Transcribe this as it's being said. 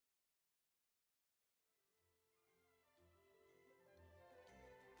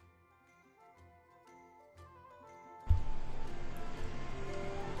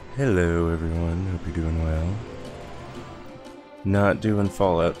Hello everyone, hope you're doing well. Not doing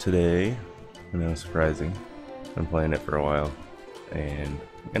Fallout today. I know, surprising. I'm playing it for a while, and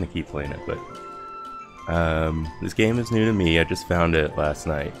I'm gonna keep playing it, but this game is new to me. I just found it last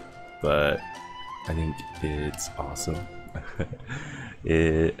night, but I think it's awesome.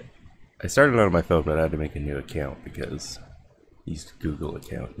 I started it on my phone, but I had to make a new account because I used a Google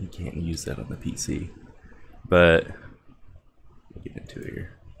account. You can't use that on the PC. But we'll get into it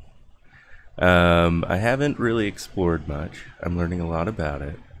here. I haven't really explored much. I'm learning a lot about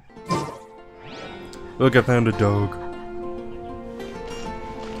it. Look, I found a dog.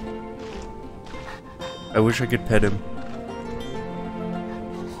 I wish I could pet him.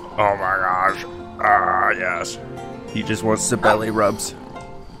 Oh my gosh. Ah, yes. He just wants to belly rubs.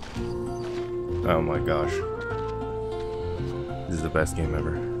 Oh my gosh. This is the best game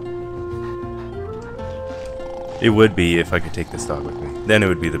ever. It would be if I could take this dog with me. Then it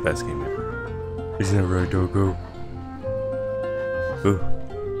would be the best game ever. Isn't that right, doggo? Ooh.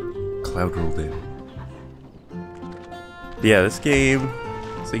 Cloud rolled in. Yeah, this game,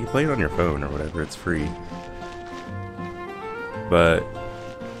 so you can play it on your phone or whatever, it's free. But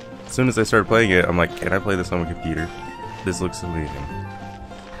as soon as I started playing it, I'm like, can I play this on my computer? This looks amazing.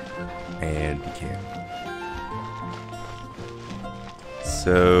 And you can't.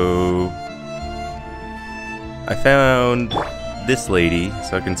 So I found this lady,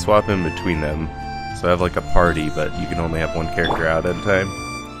 so I can swap in between them. So I have like a party, but you can only have one character out at a time.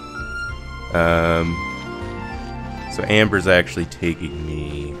 So Amber's actually taking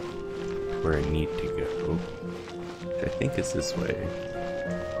me where I need to go, which I think is this way.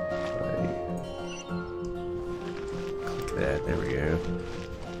 Click that, there we go.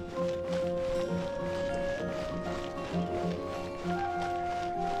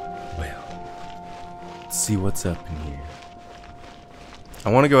 Well, let's see what's up in here. I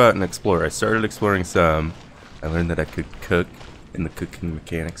want to go out and explore. I started exploring some. I learned that I could cook, and the cooking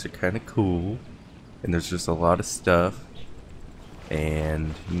mechanics are kind of cool. And there's just a lot of stuff.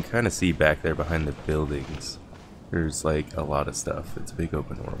 And you can kind of see back there behind the buildings. There's like a lot of stuff. It's a big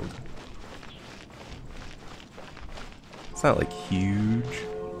open world. It's not like huge,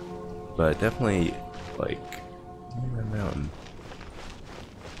 but definitely like a mountain.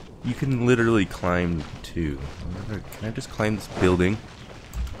 You can literally climb too. Can I just climb this building?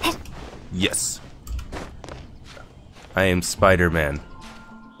 Yes. I am Spider-Man.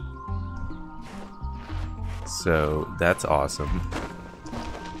 So that's awesome.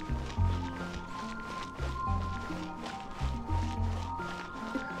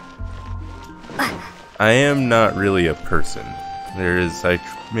 I am not really a person. I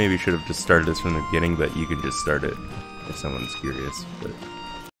maybe should have just started this from the beginning, but you can just start it if someone's curious. But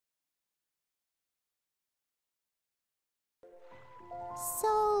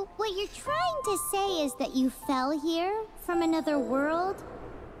so, what you're trying to say is that you fell here from another world?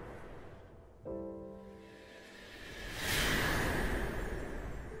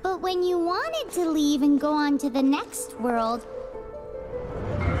 But when you wanted to leave and go on to the next world,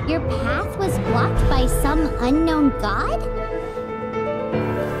 your path was blocked by some unknown god?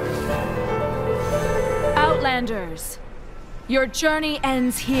 Outlanders, your journey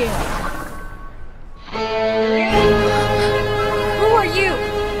ends here. Who are you?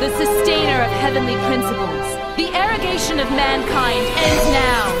 The sustainer of heavenly principles. The arrogation of mankind ends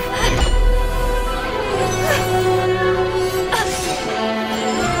now.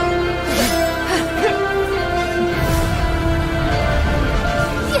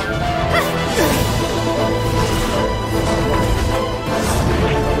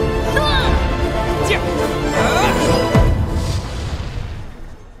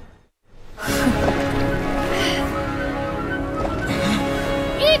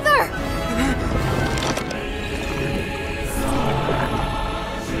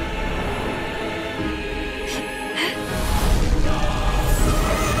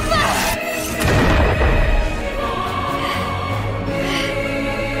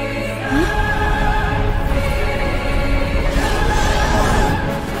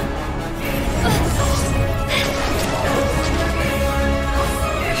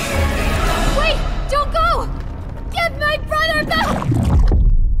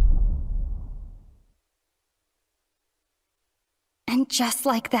 Just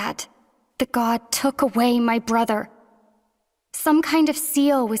like that, the god took away my brother. Some kind of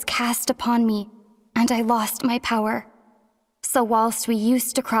seal was cast upon me, and I lost my power. So whilst we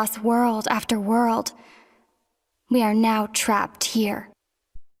used to cross world after world, we are now trapped here.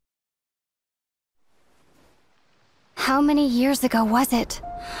 How many years ago was it?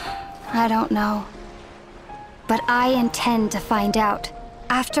 I don't know. But I intend to find out.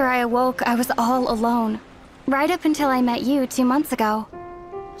 After I awoke, I was all alone. Right up until I met you 2 months ago.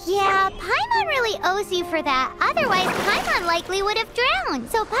 Yeah, Paimon really owes you for that. Otherwise, Paimon likely would have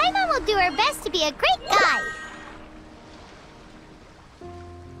drowned. So Paimon will do her best to be a great guide.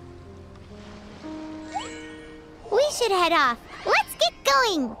 We should head off. Let's get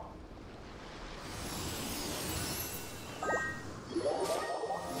going.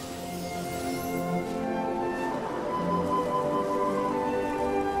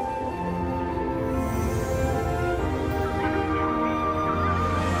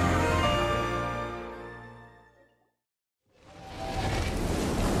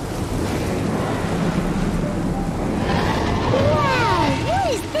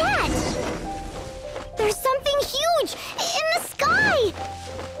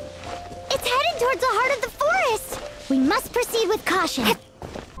 With caution.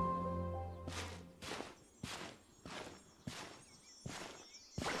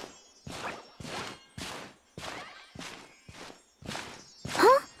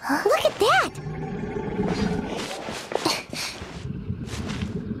 Huh? Look at that!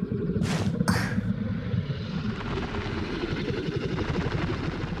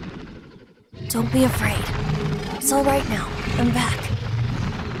 Don't be afraid. It's all right now. I'm back.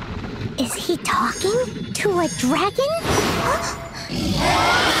 Is he talking to a dragon?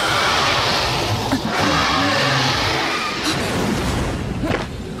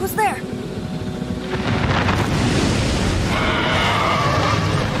 Who's there?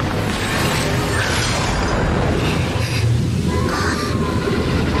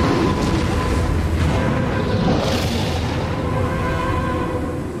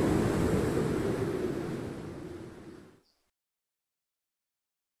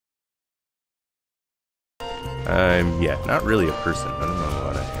 Yeah, not really a person. I don't know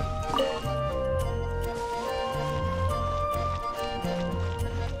what I am.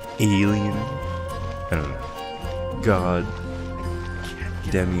 Alien? I don't know. God.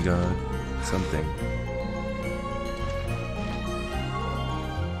 Demigod. Something.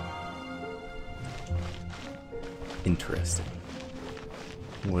 Interesting.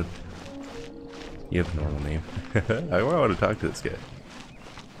 What? You have a normal name. I want to talk to this guy.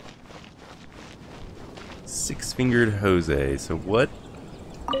 Six-fingered Jose. So what?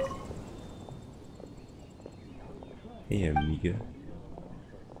 Hey, amiga.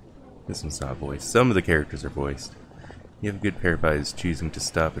 This one's not voiced. Some of the characters are voiced. You have a good pair of eyes choosing to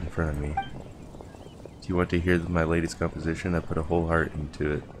stop in front of me. Do you want to hear my latest composition? I put a whole heart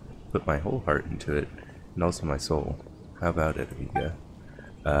into it. Put my whole heart into it. And also my soul. How about it, amiga?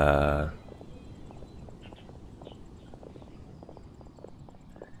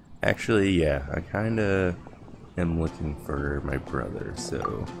 Actually, yeah, I kinda am looking for my brother,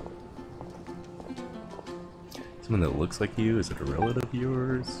 so... Someone that looks like you? Is it a relative of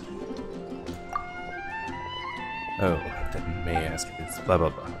yours? Oh, that may ask if it's blah blah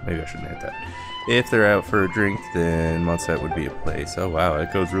blah. Maybe I shouldn't add that. If they're out for a drink, then Mondstadt would be a place. Oh wow,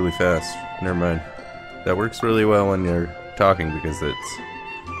 it goes really fast. Never mind. That works really well when you're talking because it's,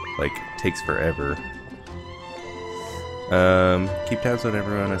 like, takes forever. Keep tabs on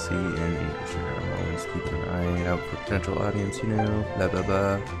everyone I see in English. I'm always keeping an eye out for potential audience, you know, blah blah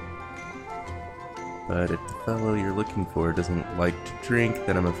blah. But if the fellow you're looking for doesn't like to drink,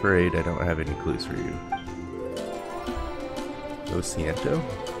 then I'm afraid I don't have any clues for you. Lo siento?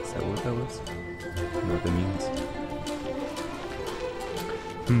 Is that what that was? I don't know what that means.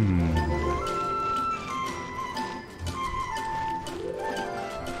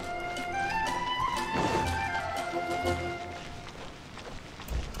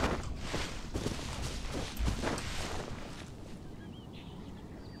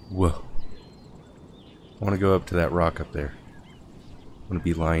 Whoa. I want to go up to that rock up there. I want to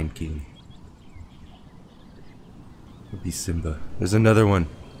be Lion King. I want to be Simba. There's another one.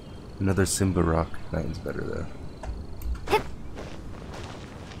 Another Simba rock. That one's better though.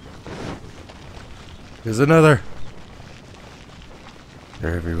 There's another!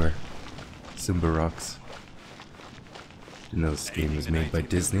 They're everywhere. Simba rocks. Didn't know this game was made by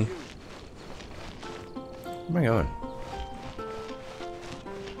Disney. Where am I going?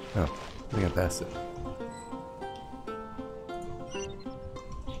 Oh, I think I passed it.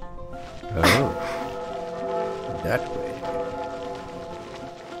 Oh. That way.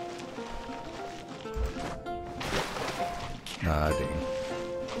 Ah, dang.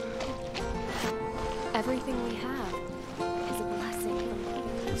 Everything we have is a blessing.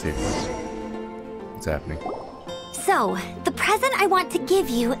 Let's see. What's happening? So, the present I want to give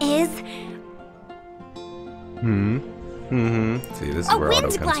you is... See, this is a where wind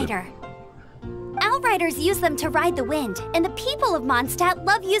Otto comes in. glider. Outriders use them to ride the wind, and the people of Mondstadt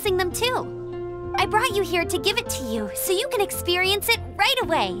love using them too. I brought you here to give it to you, so you can experience it right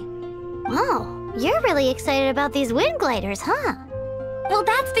away. Oh, you're really excited about these wind gliders, huh? Well,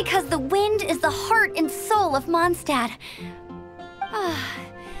 that's because the wind is the heart and soul of Mondstadt.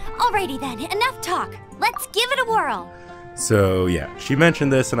 Alrighty then, enough talk. Let's give it a whirl. So yeah, she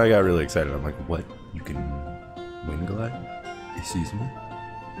mentioned this and I got really excited. I'm like, what? You can wind glide? Excuse me?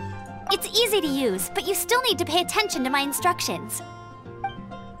 It's easy to use, but you still need to pay attention to my instructions.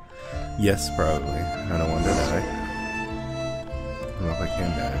 Yes, probably. I don't want to die. I don't know if I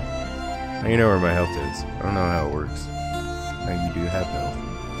can die. Now you know where my health is. I don't know how it works. Now you do have health.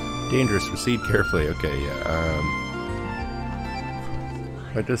 Dangerous, proceed carefully. Okay, yeah,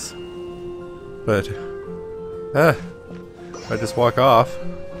 I just walk off.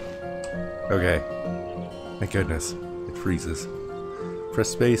 Okay. Thank goodness. It freezes. Press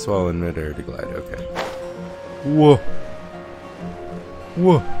space while in midair to glide. Okay. Whoa.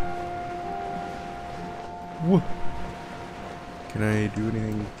 Whoa. Whoa. Can I do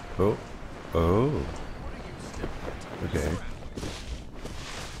anything? Oh. Oh. Okay.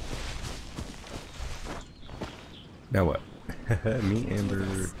 Now what? Me,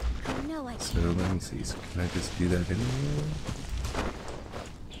 Amber. No, I So let me see. So can I just do that anyway?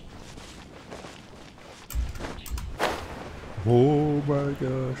 Oh my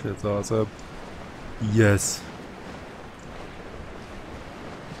gosh, that's awesome. Yes.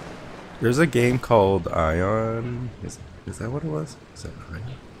 There's a game called Ion. Is that what it was? Is that Ion?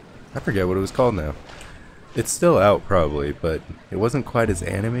 I forget what it was called now. It's still out probably, but it wasn't quite as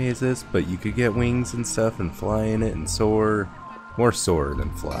anime as this, but you could get wings and stuff and fly in it and soar. More soar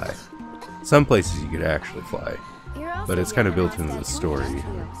than fly. Some places you could actually fly. But it's kind of built into the story,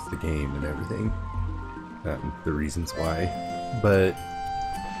 the game and everything. The reasons why. But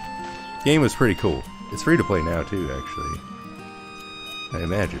the game was pretty cool. It's free to play now too, actually. I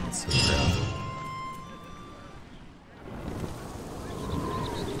imagine it's still around.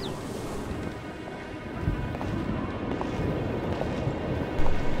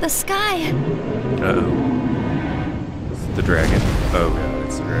 The sky! Uh-oh. Is it the dragon? Oh god,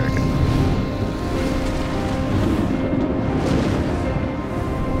 it's the dragon.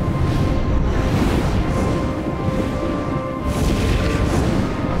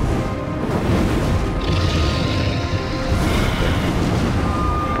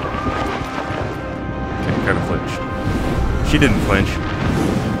 Okay, kind of flinch. She didn't flinch.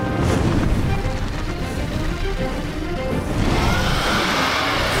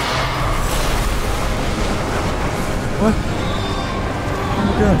 What? Oh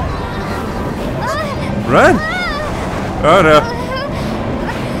my god. Run! Oh no.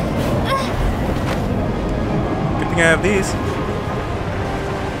 Good thing I have these.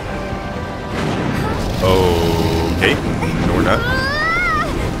 Okay. No, we're not.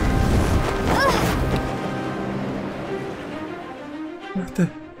 What the?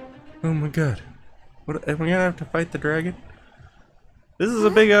 Oh my god. What? Am I gonna have to fight the dragon? This is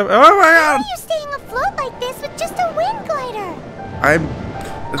a big oh my god! How are you staying afloat like this with just a wind glider? I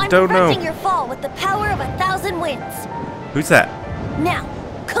don't know. preventing your fall with the power of 1,000 winds. Who's that? Now,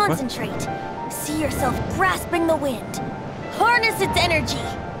 concentrate. See yourself grasping the wind. Harness its energy.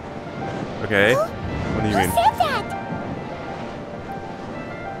 Okay. What do you Who mean? said that?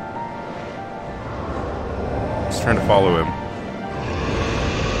 Just trying to follow him.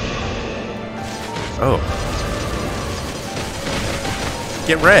 Oh.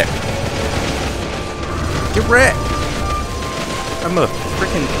 Get wrecked. Get wrecked. I'm a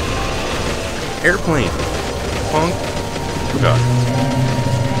freaking airplane. Punk. Oh god.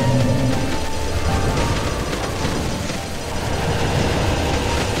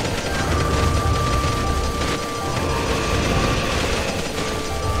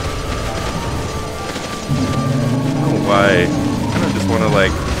 I don't know why. I don't just want to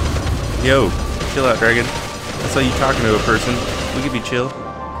like, yo, chill out, dragon. I saw you talking to a person. We could be chill.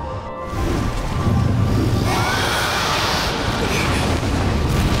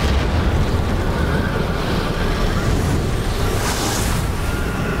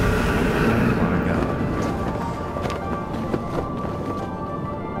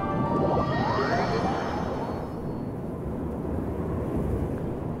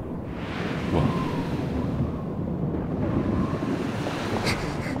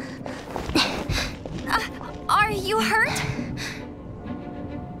 Are you hurt?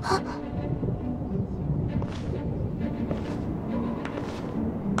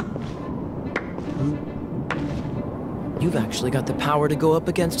 You've actually got the power to go up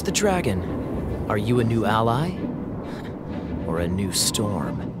against the dragon. Are you a new ally? Or a new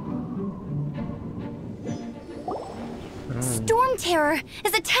storm? Storm Terror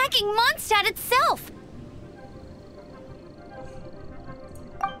is attacking Mondstadt itself!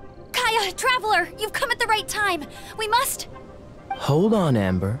 Kaya, Traveler, you've come at the right time. We must... Hold on,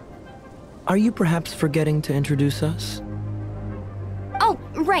 Amber. Are you perhaps forgetting to introduce us? Oh,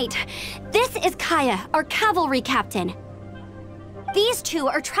 right. This is Kaya, our cavalry captain. These two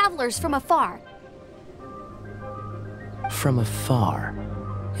are travelers from afar. From afar?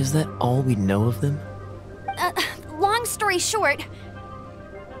 Is that all we know of them? Long story short...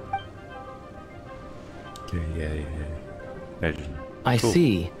 Okay, yeah. I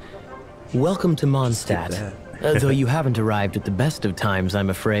see. Welcome to Mondstadt. Though you haven't arrived at the best of times, I'm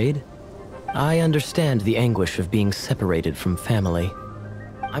afraid. I understand the anguish of being separated from family.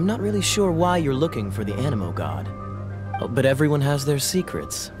 I'm not really sure why you're looking for the Animo God. But everyone has their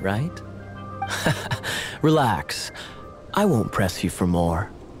secrets, right? Relax. I won't press you for more.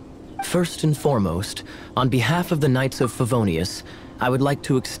 First and foremost, on behalf of the Knights of Favonius, I would like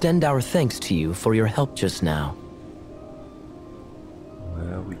to extend our thanks to you for your help just now.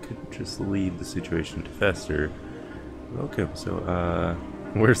 Well, we couldn't just leave the situation to fester. Welcome, so,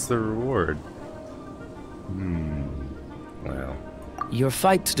 where's the reward? Well... Your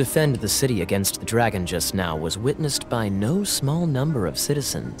fight to defend the city against the dragon just now was witnessed by no small number of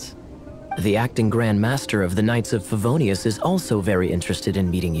citizens. The acting Grand Master of the Knights of Favonius is also very interested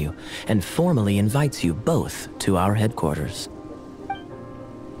in meeting you, and formally invites you both to our headquarters.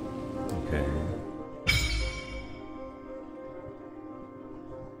 Okay.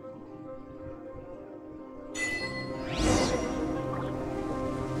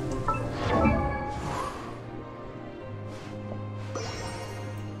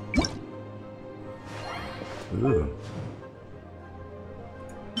 Ooh.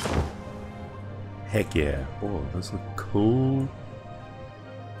 Heck yeah. Oh, those look cool.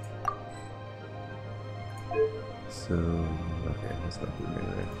 So, okay, let's not do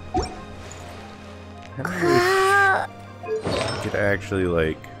anything. I wish you could actually,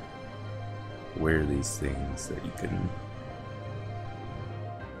 like, wear these things that you can...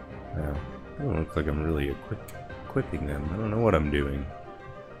 Wow. I don't look like I'm really equipping them. I don't know what I'm doing.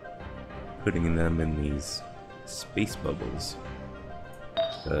 Putting them in these space bubbles.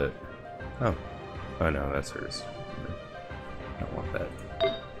 But, oh no, that's hers. I don't want that.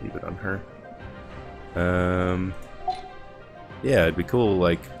 Leave it on her. Yeah, it'd be cool,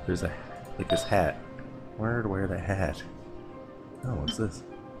 like, there's like this hat. Where to wear the hat? Oh, what's this?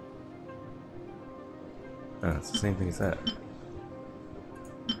 Oh, it's the same thing as that.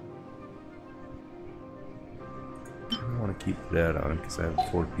 I don't want to keep that on because I have a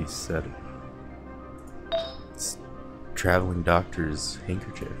 4-piece set. It's traveling doctor's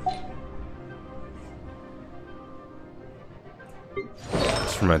handkerchief.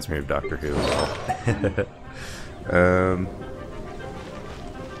 This reminds me of Doctor Who as well.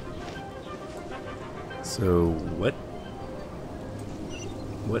 So what?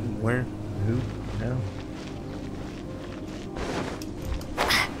 What? Where? Who? Now?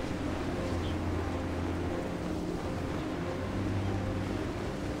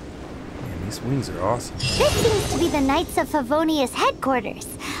 Man, these wings are awesome. This seems to be the Knights of Favonius headquarters.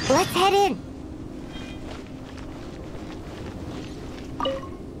 Let's head in.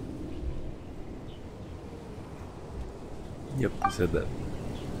 Yep, you said that.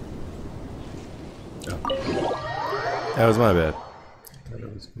 Oh. That was my bad. I thought I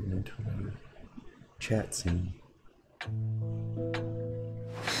was going into another chat scene.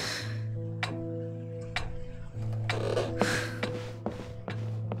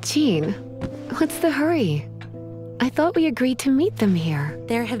 Jean, what's the hurry? I thought we agreed to meet them here.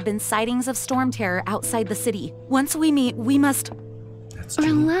 There have been sightings of storm terror outside the city. Once we meet, we must... That's true.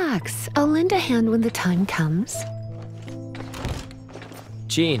 Relax. I'll lend a hand when the time comes.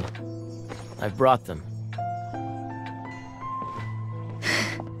 Jean, I've brought them.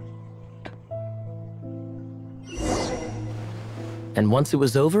 And once it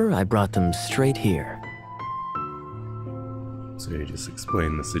was over, I brought them straight here. So you just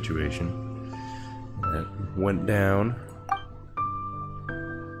explained the situation that went down.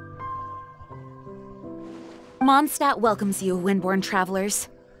 Mondstadt welcomes you, Windborn travelers.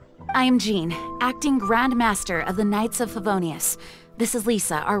 I am Jean, acting Grand Master of the Knights of Favonius. This is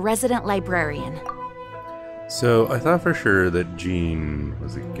Lisa, our resident librarian. So I thought for sure that Jean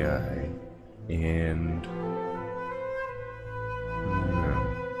was a guy, and no,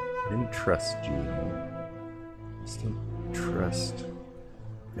 I didn't trust Jean. I just don't trust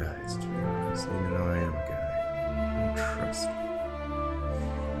guys, to be honest, even though I am a guy. I don't trust.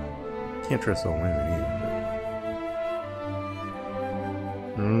 Can't trust all women either.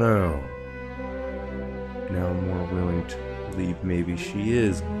 But no. Now I'm more willing to believe maybe she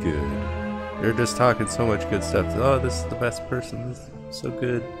is good. They're just talking so much good stuff. Oh, this is the best person. This is so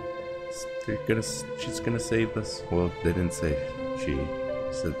good. She's gonna save us. Well, they didn't say she,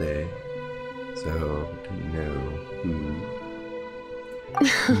 said they. So, don't know who.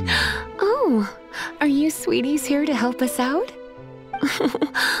 Oh, are you sweeties here to help us out?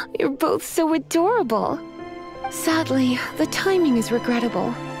 You're both so adorable. Sadly, the timing is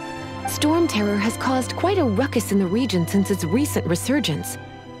regrettable. Storm Terror has caused quite a ruckus in the region since its recent resurgence.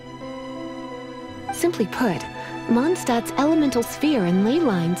 Simply put, Mondstadt's elemental sphere and ley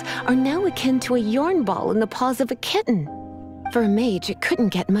lines are now akin to a yarn ball in the paws of a kitten. For a mage, it couldn't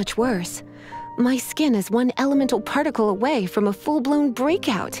get much worse. My skin is one elemental particle away from a full-blown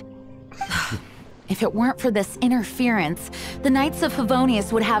breakout. If it weren't for this interference, the Knights of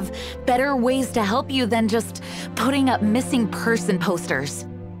Favonius would have better ways to help you than just putting up missing person posters.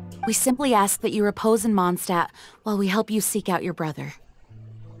 We simply ask that you repose in Mondstadt while we help you seek out your brother.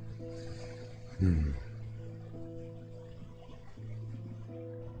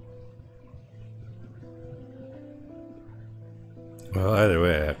 Well, either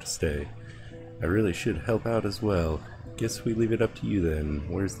way, I have to stay. I really should help out as well. Guess we leave it up to you then.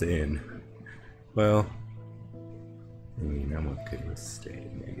 Where's the inn? Well, I mean, I'm okay with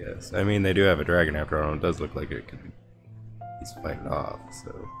staying, I guess. I mean, they do have a dragon after all. It does look like it can. He's fighting off,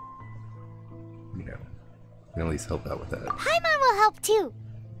 so you know, can at least help out with that. Paimon will help too.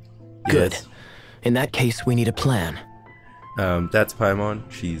 Good. Yes. In that case, we need a plan. That's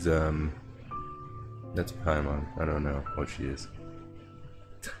Paimon. She's that's Paimon. I don't know what she is.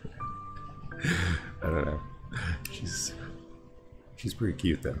 I don't know. She's pretty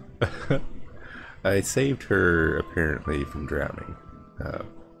cute though. I saved her apparently from drowning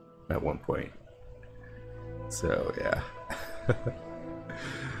at one point. So yeah.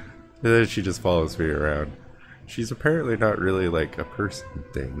 And then she just follows me around. She's apparently not really like a person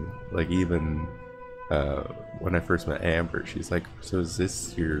thing. Like even when I first met Amber, she's like, "So is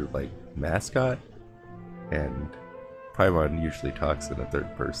this your like mascot?" And Paimon usually talks in a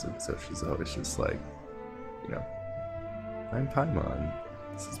third person, so she's always just like, you know, "I'm Paimon.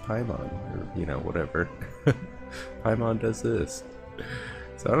 This is Paimon," or you know, whatever. Paimon does this.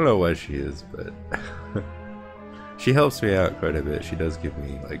 So I don't know what she is, but she helps me out quite a bit. She does give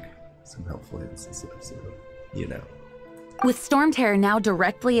me like some helpful hints and stuff, so you know. With Storm Terror now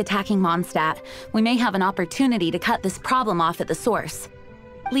directly attacking Mondstadt, we may have an opportunity to cut this problem off at the source.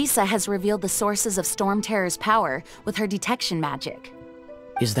 Lisa has revealed the sources of Storm Terror's power with her detection magic.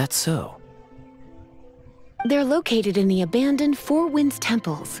 Is that so? They're located in the abandoned Four Winds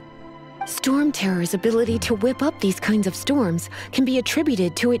temples. Storm Terror's ability to whip up these kinds of storms can be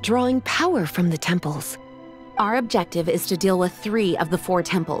attributed to it drawing power from the temples. Our objective is to deal with 3 of the 4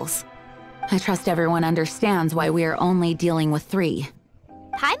 temples. I trust everyone understands why we are only dealing with 3.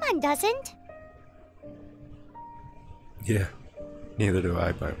 Paimon doesn't. Yeah, neither do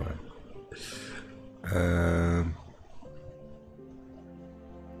I, Paimon.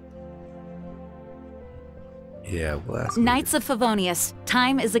 Yeah, we'll ask. Knights of Favonius,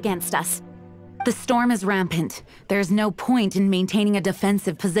 time is against us. The storm is rampant. There's no point in maintaining a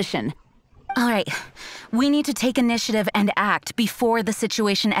defensive position. All right, we need to take initiative and act before the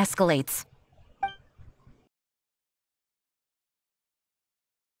situation escalates.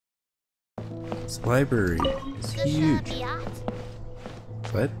 This library is huge.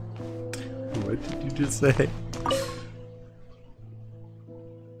 What? What did you just say?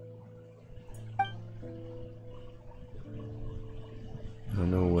 I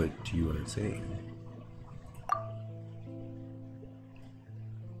don't know what you are saying.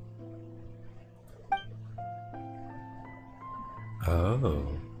 Oh,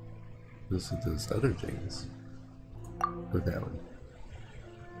 those are those other things. Put that one.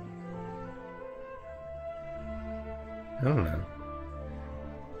 I don't know.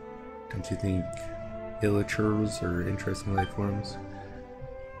 Don't you think illiters are interesting life forms?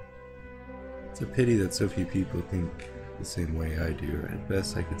 It's a pity that so few people think the same way I do. At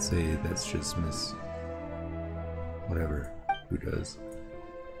best, I could say that's just Miss whatever who does.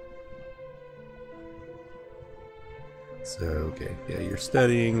 So, okay, yeah, you're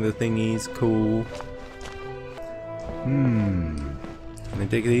studying the thingies, cool. Can I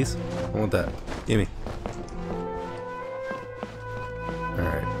take these? I want that. Gimme.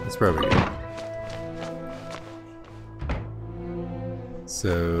 Alright, that's probably good.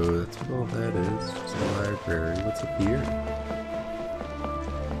 So, that's what all that is. Just a library. What's up here?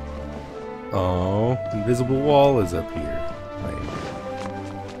 Oh, invisible wall is up here.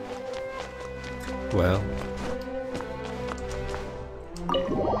 Well.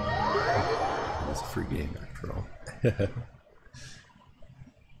 It's a free game after all.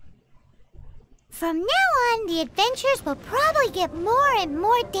 From now on, the adventures will probably get more and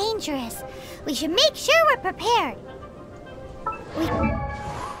more dangerous. We should make sure we're prepared.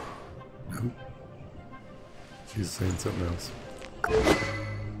 She's saying something else.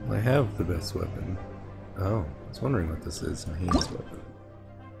 I have the best weapon. Oh, I was wondering what this is. Enhanced weapon.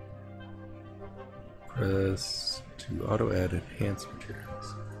 Press to auto-add enhanced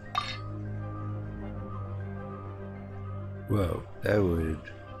materials. Whoa, that would...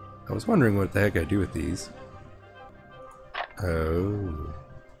 I was wondering what the heck I do with these. Oh.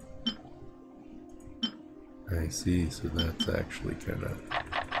 I see, so that's actually kind of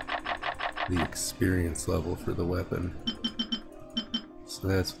the experience level for the weapon. So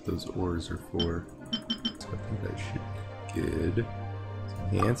that's what those ores are for. So I think that should be good.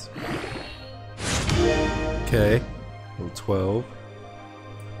 Enhance. Okay. Level 12.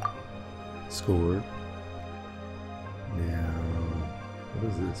 Score. Now, what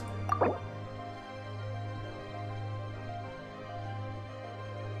is this?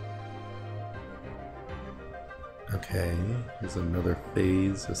 Okay, there's another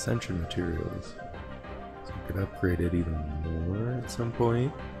phase, Ascension Materials. So I could upgrade it even more at some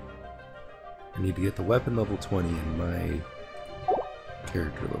point. I need to get the weapon level 20 and my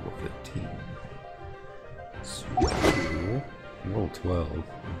character level 15. Super cool. Level 12,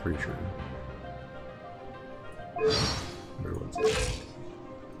 I'm pretty sure. Where was it?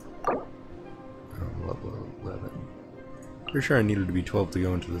 Oh, level 11. Pretty sure I needed to be 12 to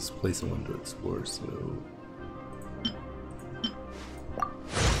go into this place I wanted to explore, so...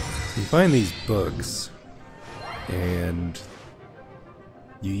 You find these books, and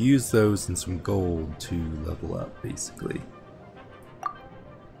you use those and some gold to level up, basically.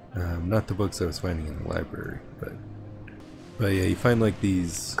 Not the books I was finding in the library, but yeah, you find like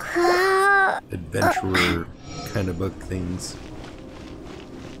these adventurer kind of book things.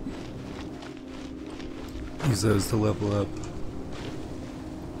 Use those to level up.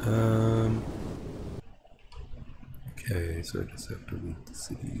 Okay, so I just have to leave the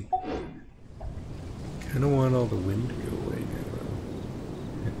city. Kinda want all the wind to go away now.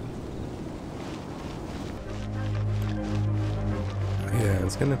 Yeah, I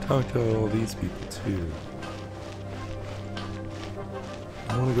was gonna talk to all these people too.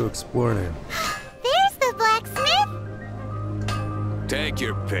 I wanna go explore now. There's the blacksmith! Take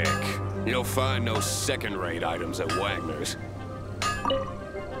your pick. You'll find no second-rate items at Wagner's.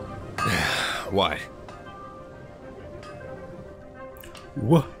 What?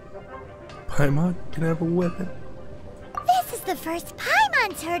 What? Paimon can have a weapon? This is the first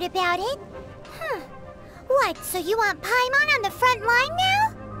Paimon's heard about it. Huh. What, so you want Paimon on the front line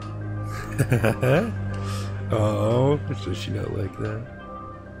now? Oh, does she not like that?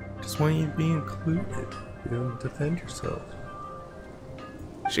 Just want you to be included. You don't defend yourself.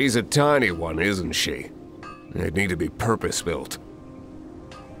 She's a tiny one, isn't she? They'd need to be purpose-built.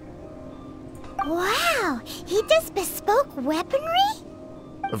 Wow, he does bespoke weaponry?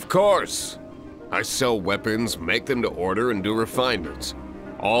 Of course. I sell weapons, make them to order, and do refinements.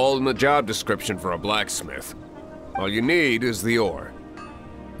 All in the job description for a blacksmith. All you need is the ore.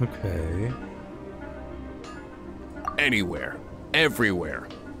 Okay. Anywhere. Everywhere.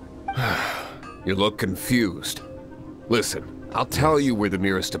 You look confused. Listen, I'll tell you where the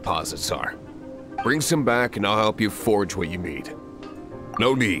nearest deposits are. Bring some back and I'll help you forge what you need.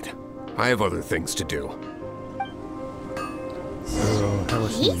 No need. I have other things to do. So, how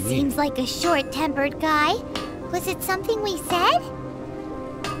much do He you need? seems like a short-tempered guy. Was it something we said?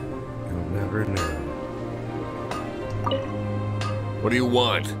 You'll never know. What do you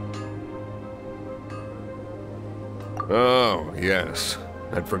want? Oh, yes.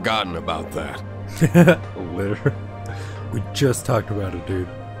 I'd forgotten about that. Literally. We just talked about it, dude.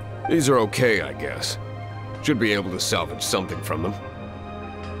 These are okay, I guess. Should be able to salvage something from them.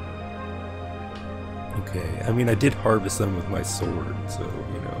 Okay, I mean, I did harvest them with my sword, so,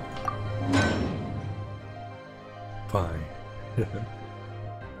 you know. Fine.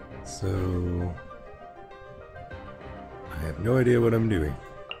 So... I have no idea what I'm doing.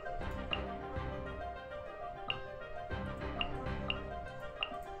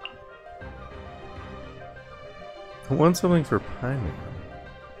 I want something for Paimon.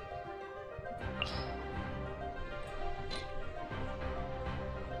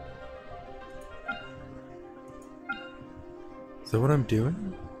 Is that what I'm doing?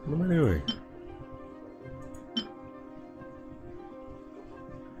 What am I doing?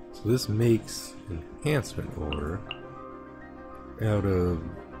 So this makes enhancement ore out of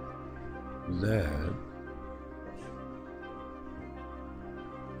that.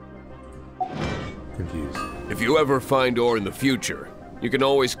 Confused. If you ever find ore in the future, You can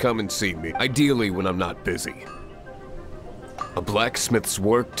always come and see me, ideally when I'm not busy. A blacksmith's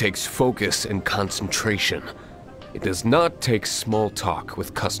work takes focus and concentration. It does not take small talk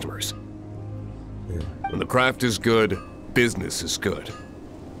with customers. When the craft is good, business is good.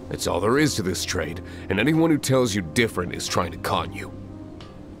 That's all there is to this trade, and anyone who tells you different is trying to con you.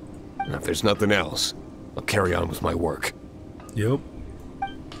 And if there's nothing else, I'll carry on with my work. Yep.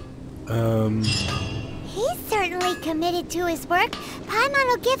 He's certainly committed to his work. Paimon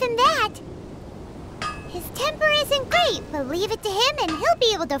will give him that. His temper isn't great, but leave it to him and he'll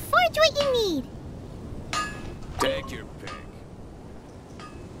be able to forge what you need. Take your pick.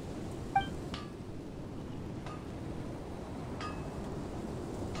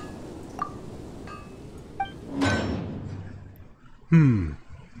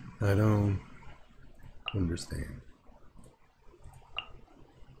 I don't understand.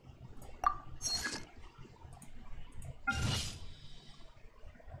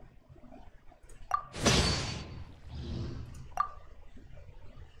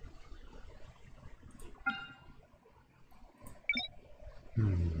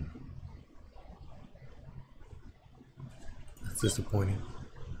 That's disappointing.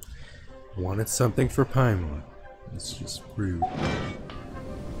 Wanted something for Paimon. It's just rude.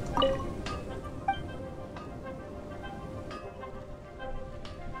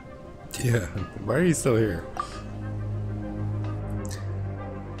 Yeah, why are you still here?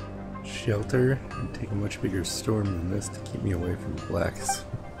 Shelter and take a much bigger storm than this to keep me away from the blacks.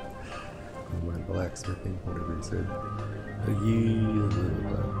 My blacksmithing, whatever he said.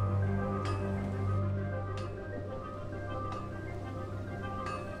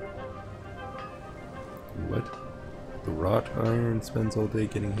 What? The wrought iron spends all day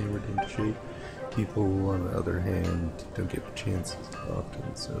getting hammered into shape. People, on the other hand, don't get chances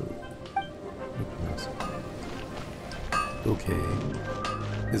often, so... Okay.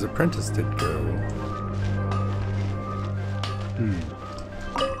 His apprentice did go. And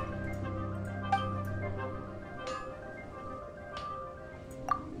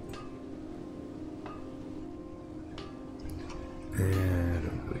I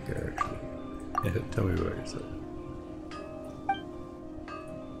don't really care, actually. Yeah, tell me about yourself.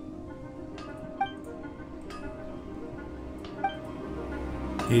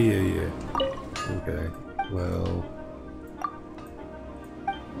 Yeah. Okay, well...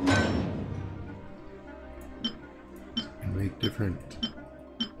 make different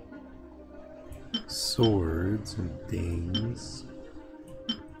swords and things.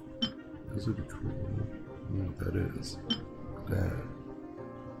 Those would be cool. I don't know what that is. That.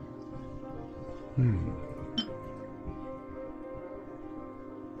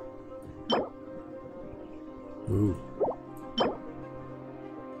 Ooh.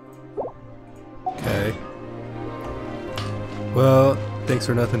 Okay. Well, thanks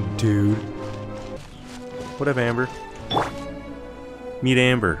for nothing, dude. What up, Amber? Meet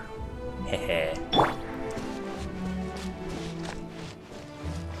Amber. Heh.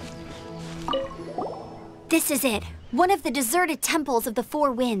 This is it. One of the deserted temples of the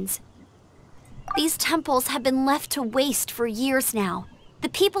Four Winds. These temples have been left to waste for years now. The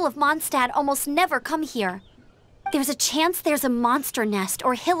people of Mondstadt almost never come here. There's a chance there's a monster nest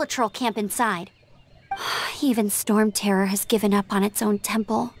or hilitrol camp inside. Even Storm Terror has given up on its own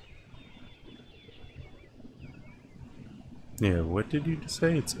temple. Yeah, what did you just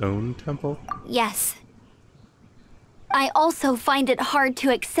say? Its own temple? Yes. I also find it hard to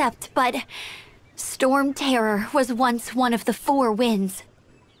accept, but Storm Terror was once one of the Four Winds.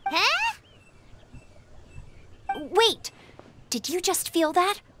 Huh? Wait! Did you just feel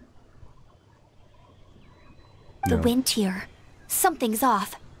that? No. The wind here. Something's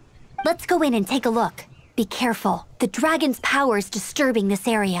off. Let's go in and take a look. Be careful. The dragon's power is disturbing this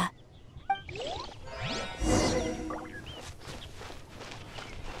area.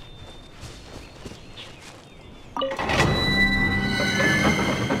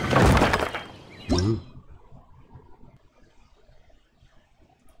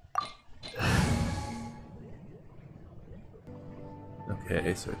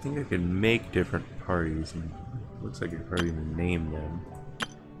 Okay, so I think I can make different parties, and it looks like I probably even name them.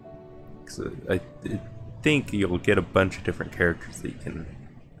 So I think you'll get a bunch of different characters that you can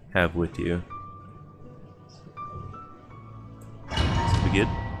have with you. This will be good,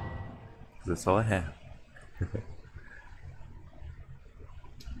 'cause that's all I have.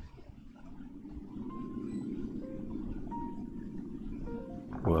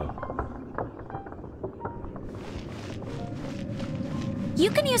 Whoa. You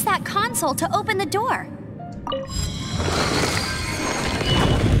can use that console to open the door.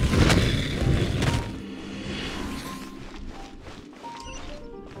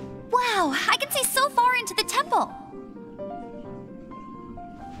 simple.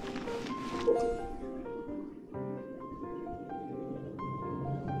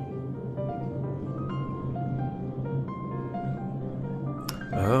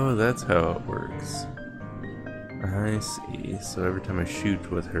 Oh, that's how it works. I see. So every time I shoot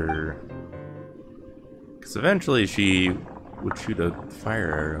with her... Because eventually she would shoot a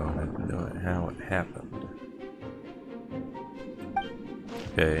fire arrow and I didn't know how it happened.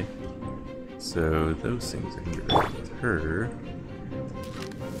 Okay. So those things I can get rid of with her.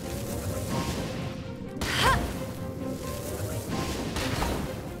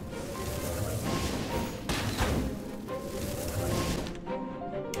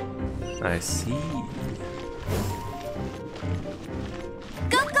 I see.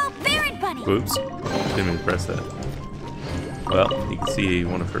 Go, go, Baron Bunny! Whoops. Didn't mean to press that. Well, you can see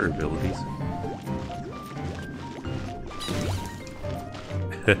one of her abilities.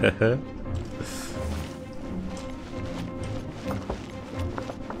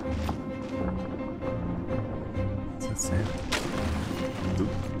 What's that sound? Oop.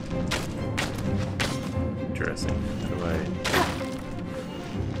 Interesting. How do I...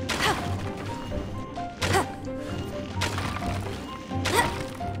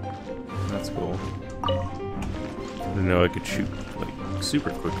 That's cool. I didn't know I could shoot like super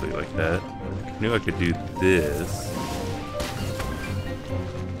quickly like that. I knew I could do this,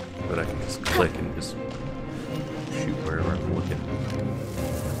 but I can just click and just shoot wherever I'm looking.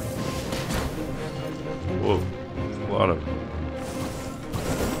 Whoa, there's a lot of them.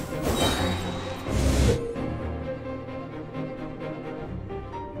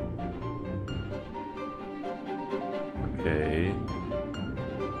 Okay.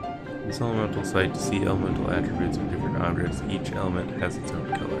 This elemental site to see elemental attributes of different objects. Each element has its own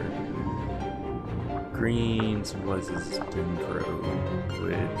color. Green symbolizes dendro,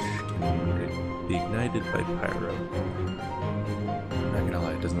 which can be ignited by pyro. I'm not gonna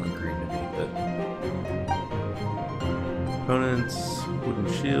lie, it doesn't look green to me, but... Opponents, wooden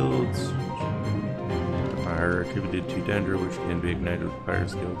shields, are attributed to dendro, which can be ignited with pyro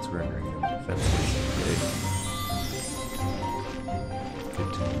skills, rendering them defenseless. Okay.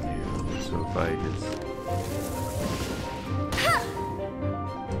 Continue. So if I just...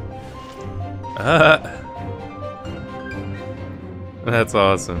 That's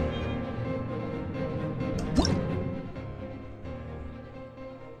awesome.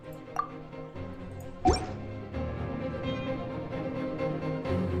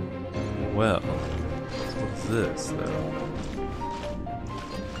 Well, what's this though?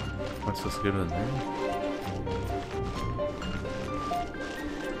 Am I supposed to go in there?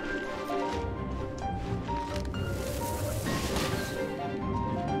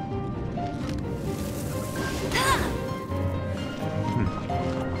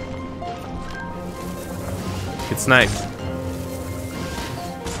 Get sniped.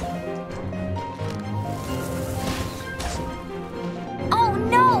 Oh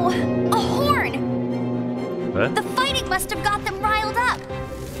no! A horn! What? The fighting must have got them riled up.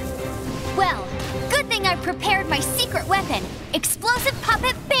 Well, good thing I prepared my secret weapon, explosive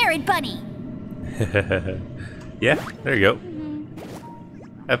puppet Baron Bunny. Yeah, there you go.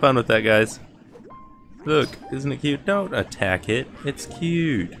 Have fun with that, guys. Look, isn't it cute? Don't attack it. It's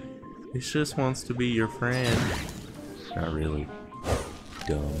cute. It just wants to be your friend. Not really.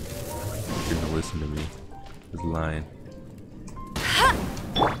 Dumb. Shouldn't have listened to me. I was lying.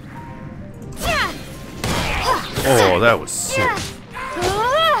 Oh, that was sick.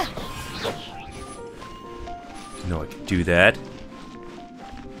 Didn't know I could do that.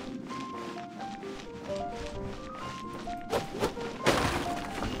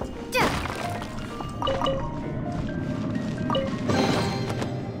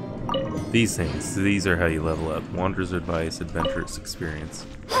 These things, these are how you level up. Wanderer's Advice, Adventurous Experience.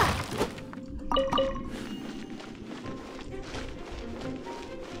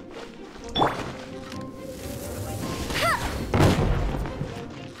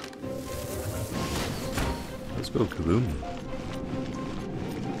 Let's go Kalumi.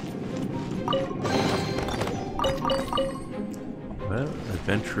 Well,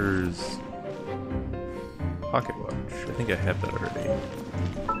 Adventurers Pocket Watch. I think I have that already.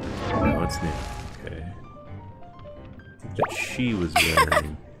 No, it's new. Okay. That she was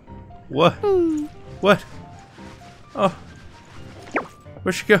wearing. What? What? Oh.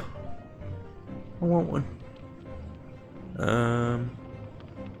 Where'd she go? I want one. I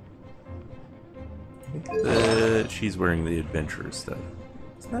think that she's wearing the adventurer stuff.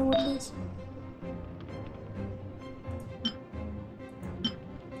 Isn't that what it is?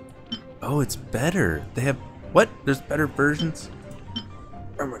 Oh, it's better. They have... What? There's better versions?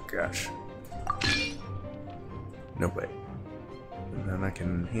 Oh my gosh. No way. And then I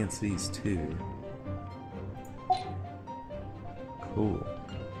can enhance these too. Cool.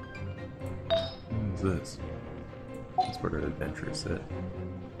 What is this? That's part of the adventure set.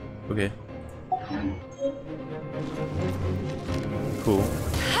 Okay. Cool.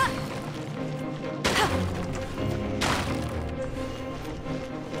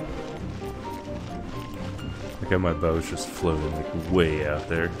 Look at my bow's just floating like way out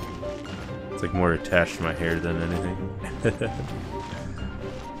there. It's like more attached to my hair than anything.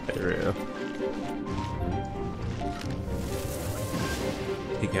 There we go.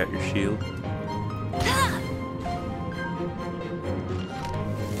 Take out your shield.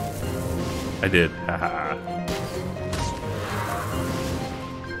 I did. Haha.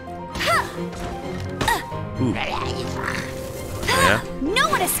 Ooh. Yeah? No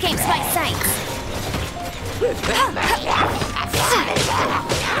one escapes my sight!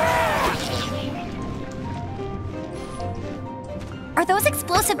 Are those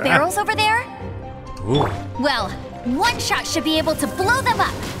explosive barrels over there? Ooh. Well, one shot should be able to blow them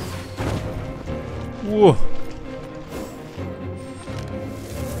up. Whoa.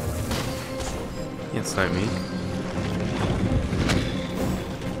 Can't snipe me.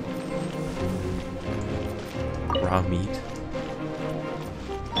 Raw meat.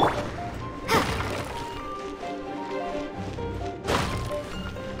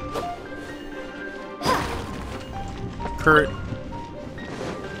 Kurt.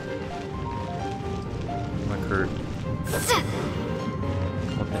 My Kurt.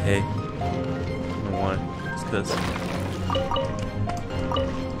 What the heck? I don't want it. Just 'cause.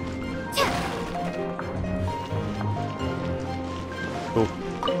 Cool.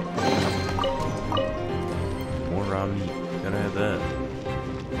 More raw meat. Gotta have that.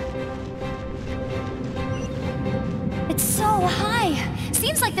 It's so high.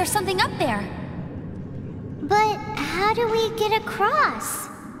 Seems like there's something up there. But how do we get across?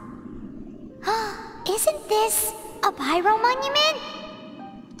 Isn't this a pyro monument?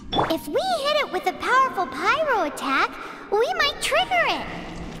 If we hit it with a powerful pyro attack, we might trigger it.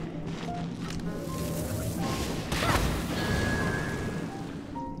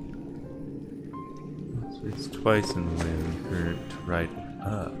 So it's twice in the wind current to right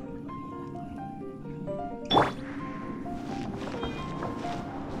up.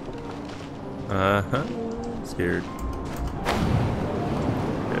 Uh-huh. Scared.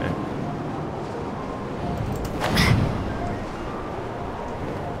 Okay.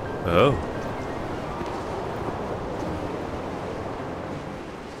 Oh.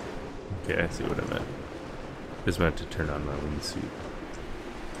 Okay, I see what I meant. Just meant to turn on my wingsuit.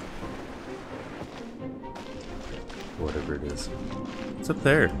 Whatever it is. What's up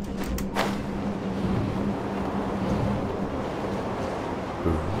there?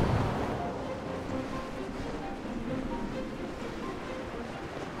 Ooh.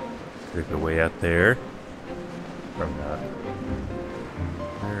 There's a way out there. Or not.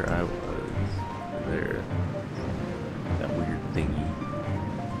 Where I was. There. That weird thingy.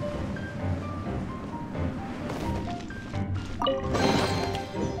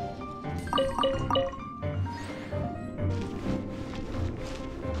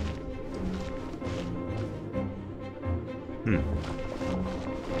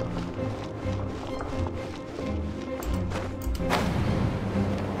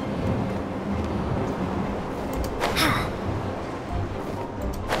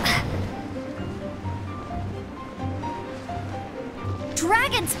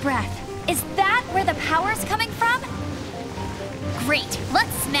 Dragon's breath! Is that where the power's coming from? Great,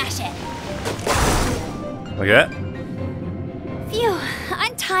 let's smash it! Like that? Phew,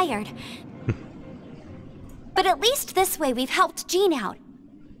 I'm tired. But at least this way we've helped Jean out.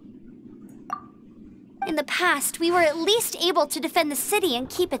 In the past, we were at least able to defend the city and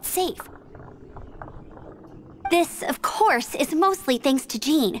keep it safe. This, of course, is mostly thanks to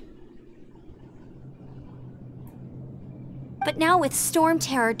Jean. But now with Storm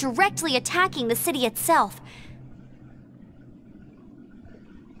Terror directly attacking the city itself,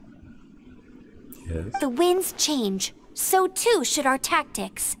 Yes. the winds change. So too should our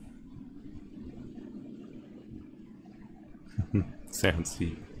tactics. Sounds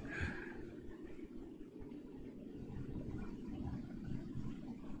deep.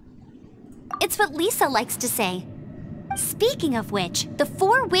 It's what Lisa likes to say. Speaking of which, the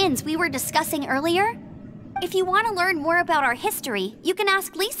 4 winds we were discussing earlier, if you want to learn more about our history, you can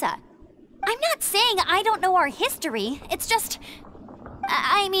ask Lisa. I'm not saying I don't know our history, it's just...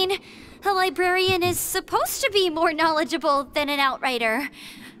 I mean, a librarian is supposed to be more knowledgeable than an outrider,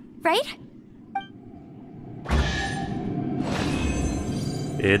 right?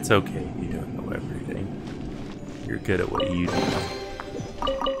 It's okay, you don't know everything. You're good at what you do.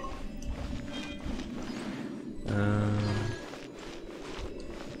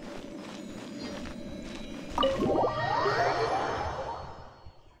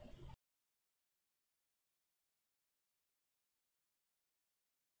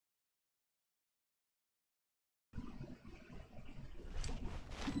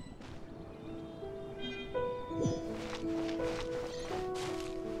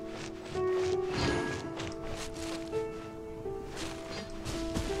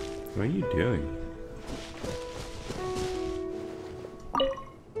 What are you doing?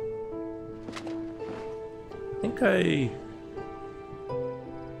 I think I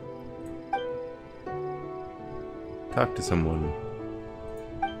talked to someone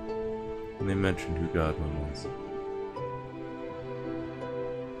and they mentioned who Godwin was.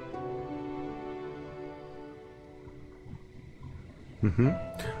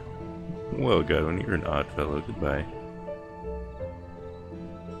 Well, Godwin, you're an odd fellow. Goodbye.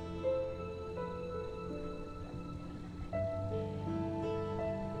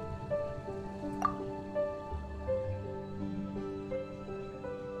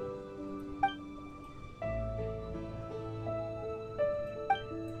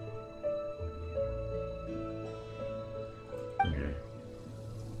 Okay.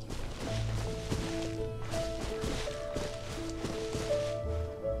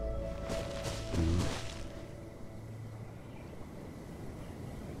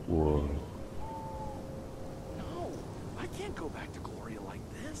 Whoa. No, I can't go back to Gloria like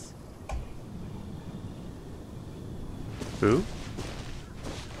this. Who?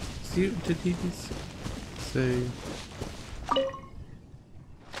 See, did he just say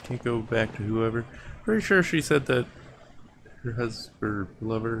can't go back to whoever? Pretty sure she said that her husband or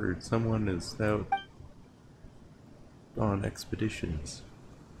lover or someone is out on expeditions.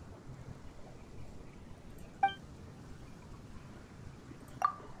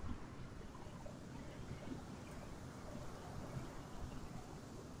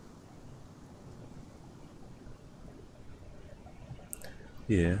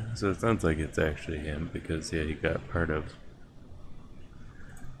 Yeah, so it sounds like it's actually him because, yeah, he got part of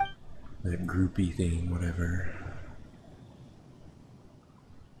that groupie thing, whatever.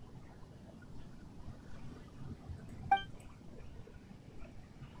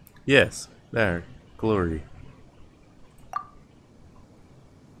 Yes, there, Glory.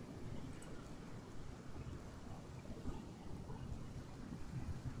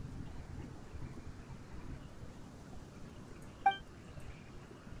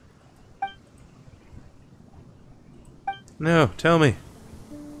 No, tell me.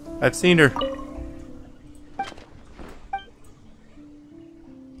 I've seen her.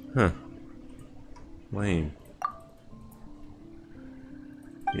 Huh. Lame.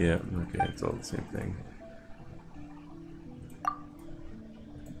 Yeah, okay, it's all the same thing.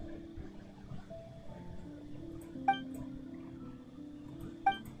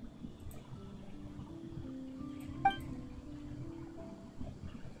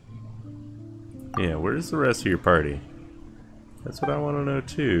 Yeah, where's the rest of your party? That's what I want to know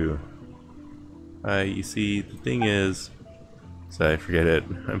too. You see, the thing is... Sorry, forget it.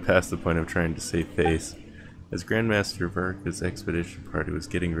 I'm past the point of trying to save face. As Grandmaster Varka's expedition party was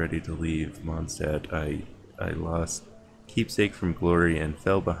getting ready to leave Mondstadt, I lost keepsake from Glory and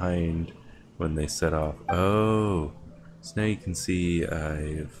fell behind when they set off. Oh, so now you can see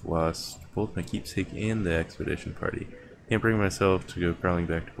I've lost both my keepsake and the expedition party. Can't bring myself to go crawling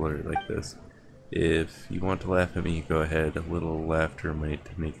back to Glory like this. If you want to laugh at me, go ahead. A little laughter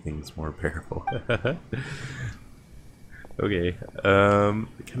might make things more bearable. Okay,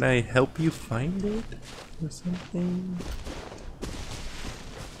 can I help you find it or something?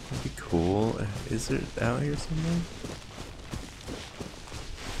 That'd be cool. Is it out here somewhere?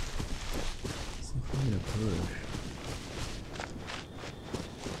 Something in a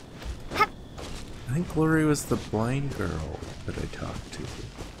bush. I think Glory was the blind girl that I talked to.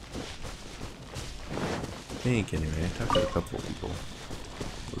 I think, anyway. I talked to a couple of people.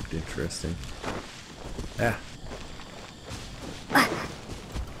 Looked interesting. Ah!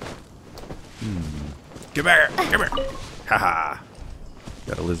 Come here! Come here! Haha!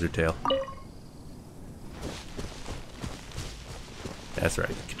 Got a lizard tail. That's right.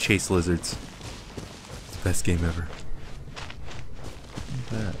 You can chase lizards. It's the best game ever.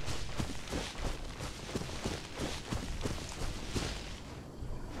 Look at that.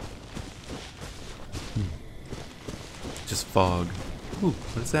 Just fog. Ooh,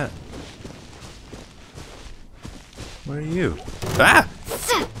 what is that? What are you? Ah!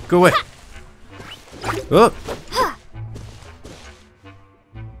 Go away! Oh!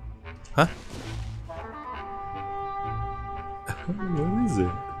 Huh? What is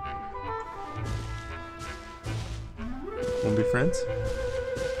it? Wanna be friends?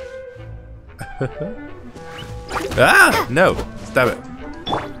 Ah! No! Stop it!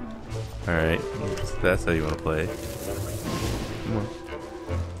 Alright, that's how you wanna play. Come on.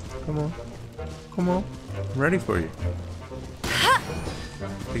 Come on. Come on. I'm ready for you.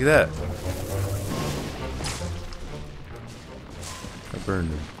 Look at that. I burned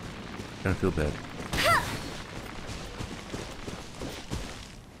him. Kinda feel bad.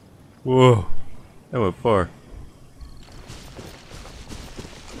 Whoa. That went far.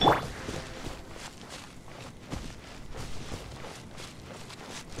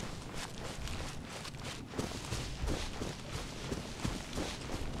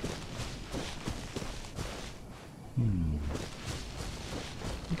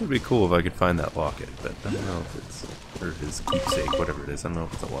 It would be cool if I could find that locket, but I don't know if it's, or his keepsake, whatever it is. I don't know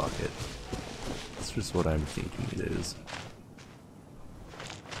if it's a locket. It's just what I'm thinking it is.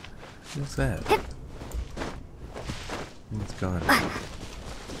 What's that? It's gone.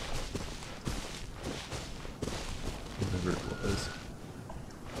 Whatever it was.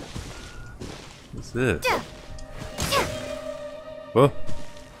 What's this? Whoa!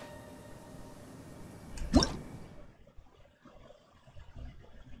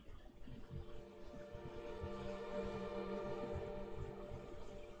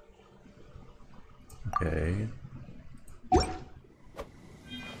 Okay.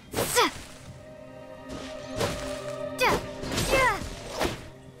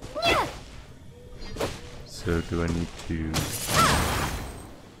 So do I need to...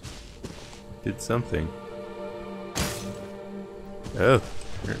 Did something. Oh,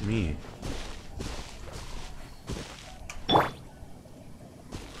 hurt me.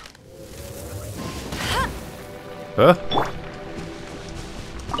 Huh?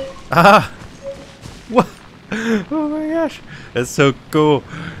 Ah! What? Oh my gosh! That's so cool!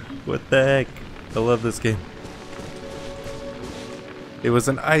 What the heck? I love this game. It was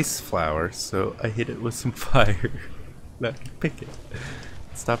an ice flower, so I hit it with some fire. Now I can pick it.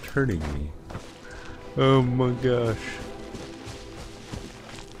 It stopped hurting me. Oh my gosh.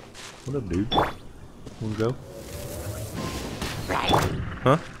 What up, dude? Wanna go?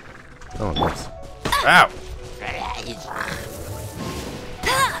 Huh? Oh, nice. Ow!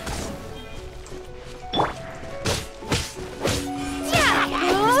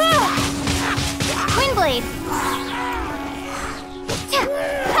 Wind blade.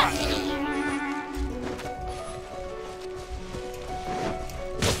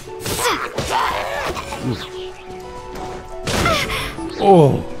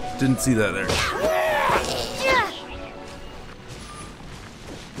 Oh, didn't see that there.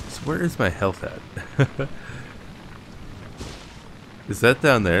 So where is my health at? Is that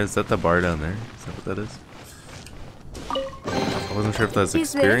down there? Is that the bar down there? Is that what that is? I wasn't sure if that's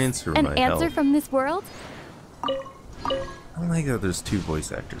experience or my health. An answer from this world? I don't like that there's two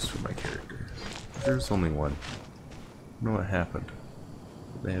voice actors for my character. There's only one. I don't know what happened.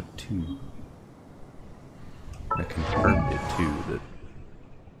 They have two. I confirmed it too. That.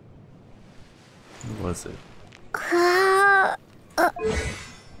 What was it?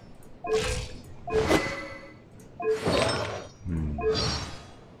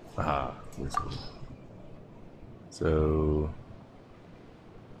 Ah, this one. So.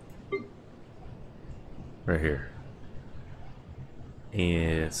 Right here.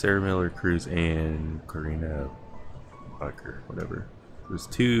 And Sarah Miller Cruz and Karina Bucker, whatever. There's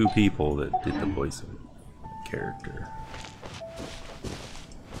two people that did the voice of the character.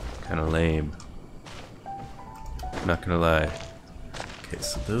 Kinda lame. Not gonna lie. Okay,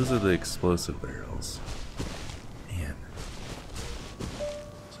 so those are the explosive barrels. Man.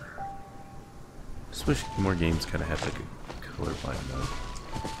 Just wish more games kinda had like a colorblind mode.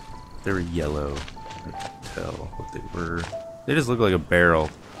 If they were yellow, I could tell what they were. They just look like a barrel.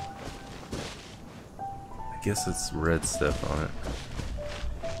 I guess it's red stuff on it.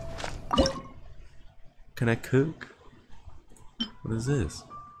 Can I cook? What is this?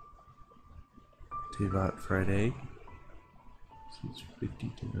 Tevat fried egg. So it's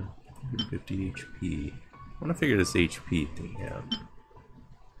 50 to 50 HP. I want to figure this HP thing out.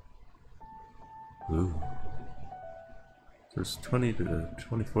 Ooh. There's 20 to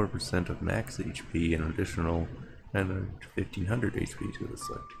 24% of max HP and an additional 900 to 1500 HP to the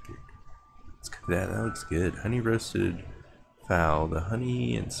selected character. Let's cook that. That looks good. Honey roasted fowl. The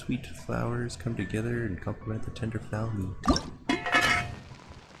honey and sweet flowers come together and complement the tender fowl meat.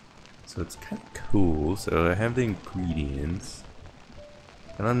 So it's kind of cool. So I have the ingredients.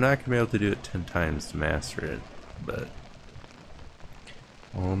 And I'm not going to be able to do it 10 times to master it. But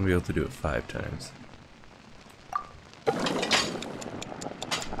I'll only be able to do it 5 times.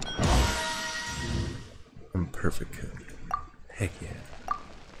 perfect cook. Heck yeah.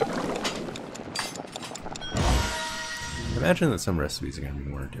 I imagine that some recipes are going to be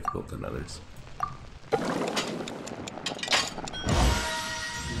more difficult than others.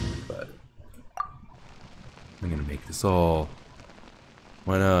 But I'm going to make this all.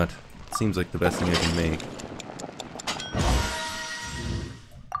 Why not? It seems like the best thing I can make.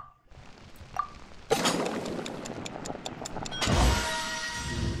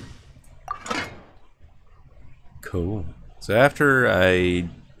 Cool. So after I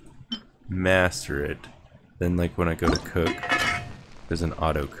master it, then like when I go to cook, there's an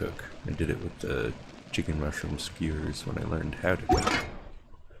auto cook. I did it with the chicken mushroom skewers when I learned how to cook.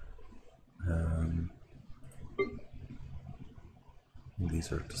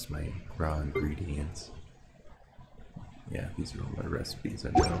 These are just my raw ingredients. Yeah, these are all my recipes, I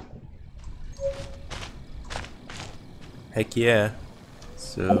know. Heck yeah.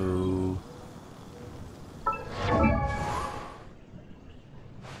 So...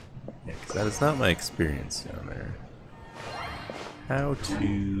 yeah, because that is not my experience down there. How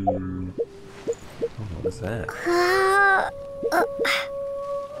to... oh, what was that?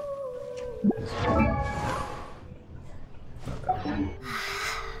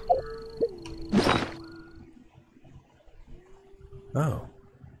 Oh.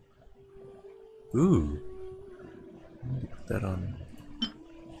 Ooh. Let me put that on.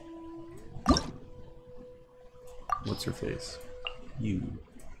 What's her face? You.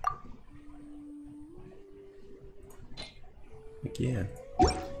 Heck yeah.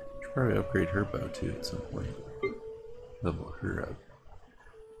 Should probably upgrade her bow too at some point. Level her up.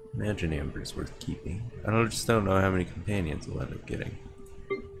 Imagine Amber's worth keeping. Just don't know how many companions we'll end up getting.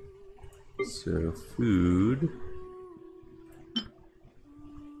 So, food.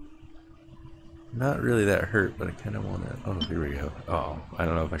 Not really that hurt, but I kind of want to. Oh, here we go. Oh, I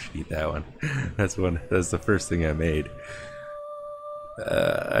don't know if I should eat that one. That's the first thing I made.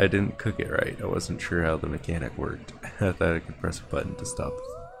 I didn't cook it right. I wasn't sure how the mechanic worked. I thought I could press a button to stop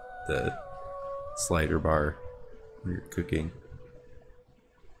the slider bar when you're cooking.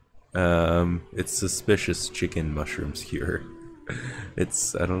 It's suspicious chicken mushroom skewer.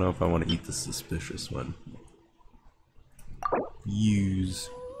 I don't know if I want to eat the suspicious one. Use.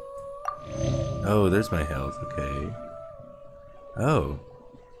 Oh, there's my health, okay. Oh.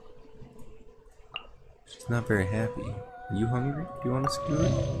 She's not very happy. Are you hungry? Do you want a skewer?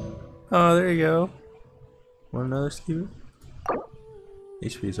 Oh, there you go. Want another skewer?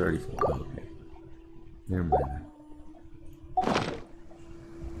 HP is already full. Oh, okay. Never mind.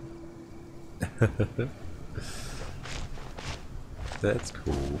 That's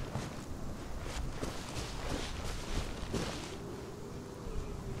cool.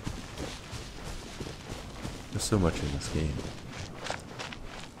 There's so much in this game.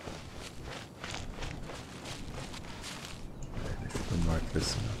 I should mark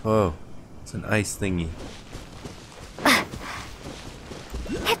this. Oh, it's an ice thingy.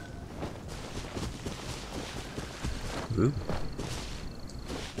 Ooh.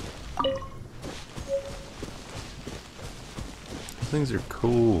 These things are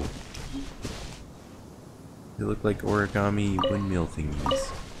cool. They look like origami windmill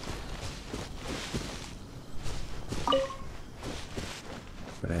thingies.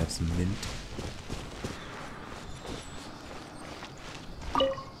 But I have some mint.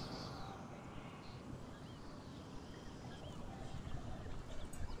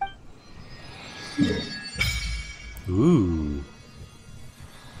 Ooh.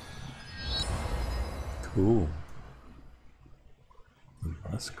 Cool. The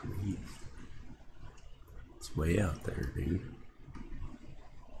musk reef. It's way out there, dude.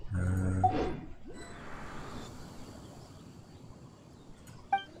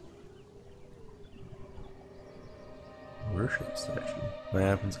 Worship statue. What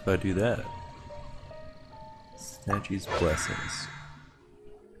happens if I do that? Statue's blessings.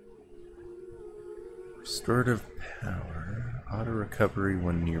 Restorative power. Auto recovery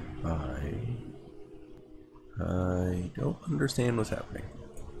when nearby. I don't understand what's happening.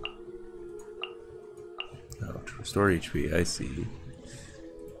 Oh, to restore HP, I see.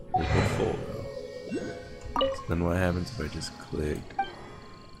 We're full though. So then what happens if I just click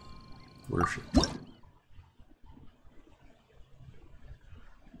worship?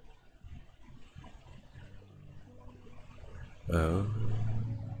 Oh.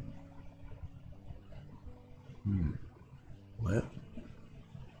 What?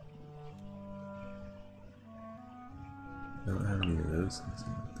 I don't have any of those things.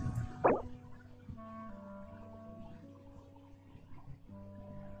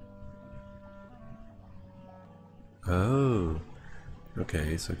 Oh.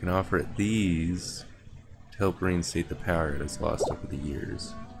 Okay, so I can offer it these to help reinstate the power it has lost over the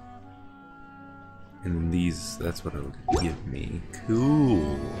years. And then these, that's what it'll give me.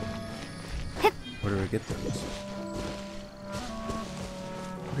 Cool. Where do I get those?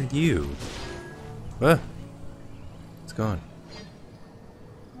 What are you? Ah! It's gone.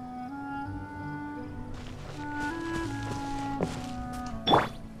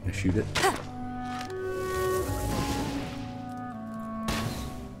 I shoot it.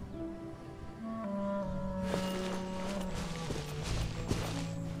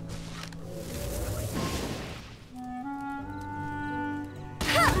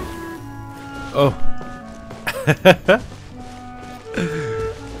 Oh.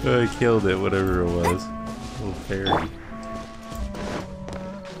 I killed it, whatever it was. Little fairy.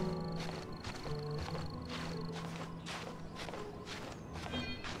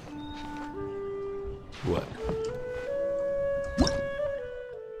 What?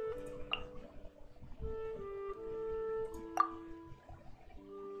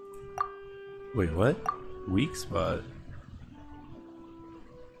 Wait, what? Weak spot?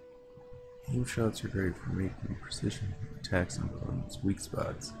 Aim shots are great for making precision attacks on opponents' weak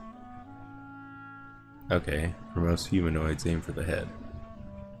spots. Okay, for most humanoids, aim for the head.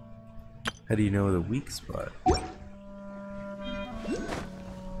 How do you know the weak spot?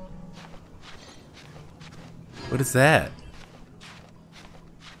 What is that?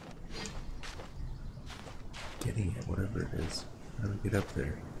 Getting it, whatever it is. How do we get up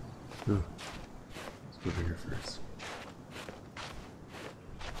there? Ooh. Let's go over here first.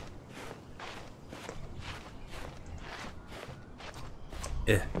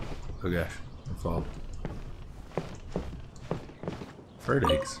 Oh gosh, I fall.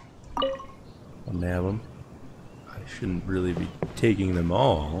 Bird eggs. I'll nab them. I shouldn't really be taking them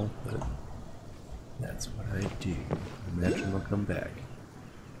all, but that's what I do. Imagine they'll come back.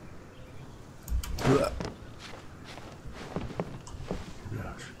 Gosh.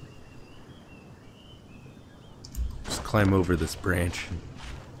 Just climb over this branch and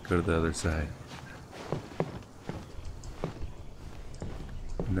go to the other side.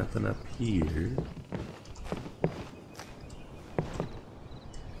 Nothing up here.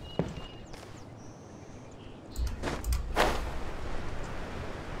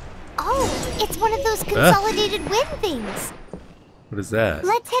 Oh, it's one of those consolidated wind things. What is that?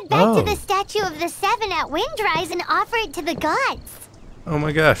 Let's head back to the statue of the Seven at Windrise and offer it to the gods. Oh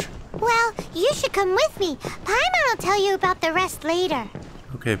my gosh. Well, you should come with me. Paimon will tell you about the rest later.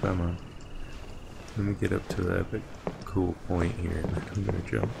 Okay, Paimon. Let me get up to the epic cool point here and then I'm gonna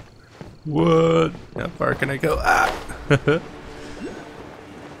jump. What? How far can I go? Ah!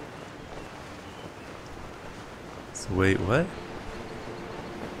 So wait, what?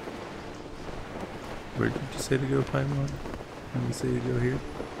 Where did you say to go, Paimon? Did you say to go here?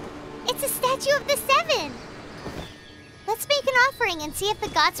 It's a statue of the Seven. Let's make an offering and see if the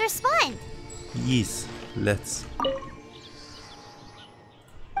gods respond. Yes, let's.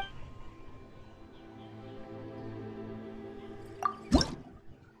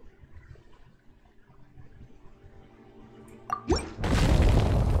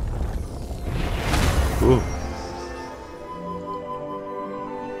 Ooh.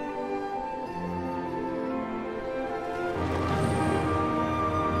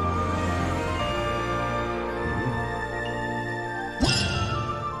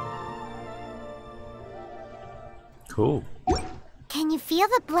 Cool. Can you feel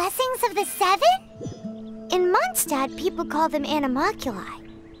the blessings of the Seven? In Mondstadt, people call them animalculi.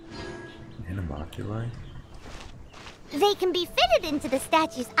 Animalculi? They can be fitted into the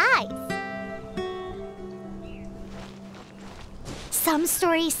statue's eyes. Some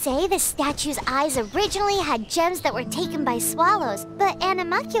stories say the statue's eyes originally had gems that were taken by swallows, but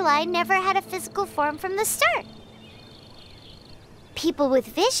animalculi never had a physical form from the start. People with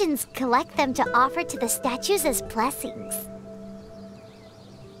visions collect them to offer to the statues as blessings.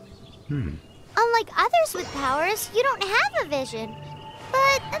 Unlike others with powers, you don't have a vision.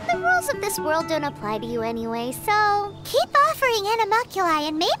 But the rules of this world don't apply to you anyway, so keep offering animalculi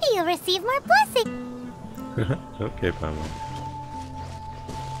and maybe you'll receive more blessings. Okay, Paimon.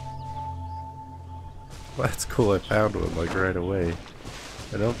 Well, that's cool. I found one like right away.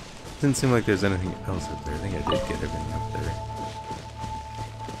 Didn't seem like there's anything else up there. I think I did get everything up there.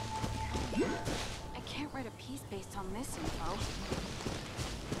 I can't write a piece based on this info.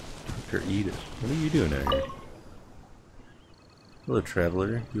 Dr. Edith, what are you doing out here? Hello,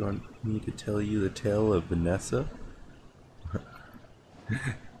 traveler. Do you want me to tell you the tale of Vanessa?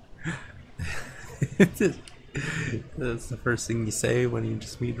 That's the first thing you say when you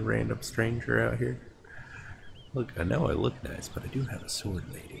just meet a random stranger out here. Look, I know I look nice, but I do have a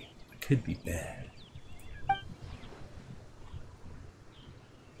sword, lady. It could be bad.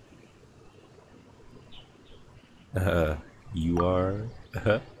 You are?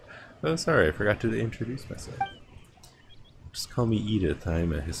 Oh, sorry, I forgot to introduce myself. Just call me Edith. I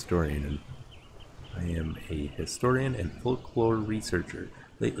am a historian, and folklore researcher.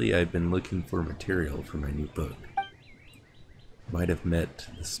 Lately, I've been looking for material for my new book. Might have met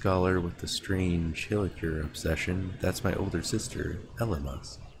the scholar with the strange Hilliker obsession. That's my older sister,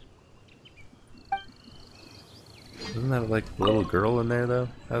 Elemus. Isn't that like a little girl in there, though?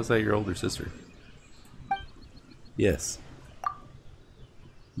 How's that your older sister? Yes.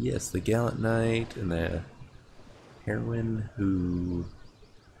 Yes, the gallant knight and the heroine who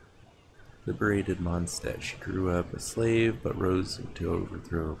liberated Mondstadt. She grew up a slave, but rose to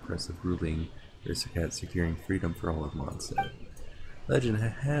overthrow oppressive ruling aristocrats, securing freedom for all of Mondstadt. Legend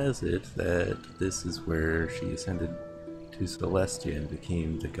has it that this is where she ascended to Celestia and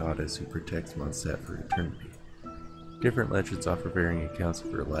became the goddess who protects Mondstadt for eternity. Different legends offer varying accounts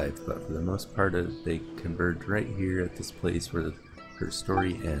of her life, but for the most part they converge right here at this place where her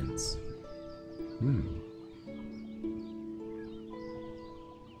story ends.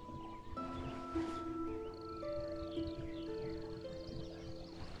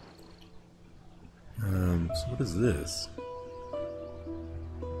 So what is this?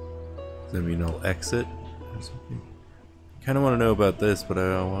 Does that mean I'll exit or something? I kind of want to know about this, but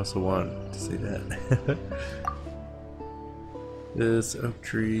I also want to say that. This oak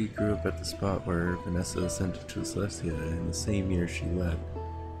tree grew up at the spot where Vanessa ascended to Celestia in the same year she left.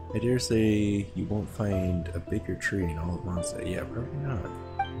 I dare say you won't find a bigger tree in all of Mondstadt. Yeah, probably not.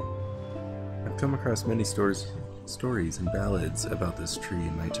 I've come across many stories and ballads about this tree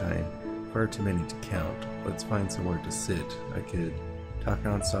in my time. Far too many to count. Let's find somewhere to sit. I could talk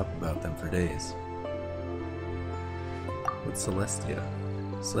non-stop about them for days. What's Celestia?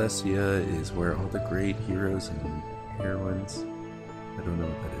 Celestia is where all the great heroes and heroines, I don't know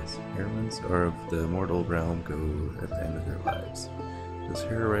what that is, heroines of the mortal realm go at the end of their lives. Was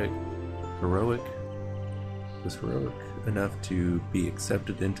heroic enough to be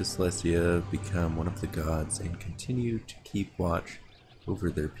accepted into Celestia, become one of the gods, and continue to keep watch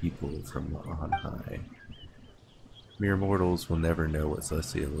over their people from on high. Mere mortals will never know what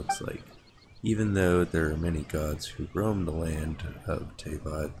Celestia looks like. Even though there are many gods who roam the land of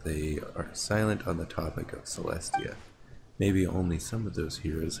Teyvat, they are silent on the topic of Celestia. Maybe only some of those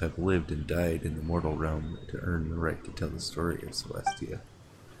heroes have lived and died in the mortal realm to earn the right to tell the story of Celestia.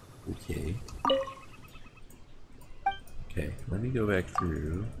 Okay. Okay, let me go back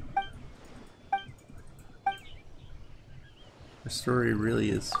through. Her story really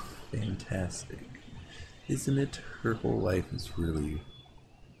is fantastic. Isn't it? Her whole life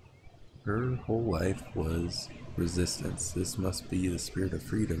was resistance. This must be the spirit of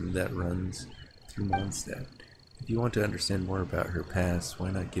freedom that runs through Mondstadt. If you want to understand more about her past,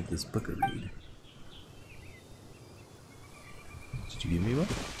 why not give this book a read? Did you give me one?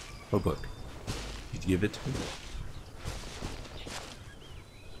 What book? Did you give it to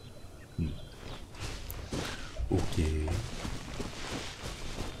me? Okay.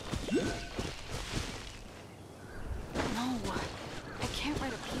 No, I can't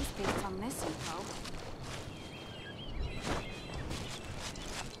write a piece based on this info.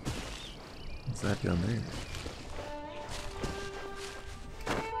 What's that down there?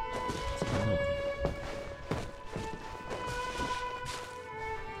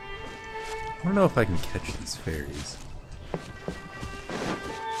 I don't know if I can catch these fairies.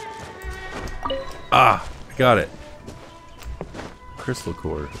 Ah! I got it! Crystal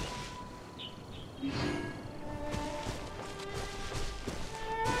core.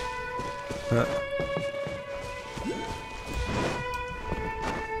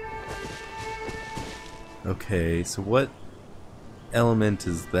 Okay, so what element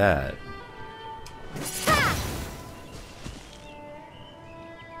is that?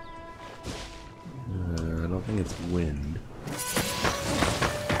 I don't think it's wind.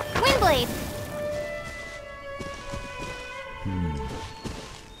 Windblade!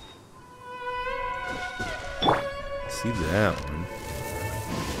 See that one.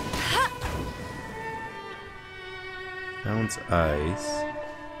 That one's ice.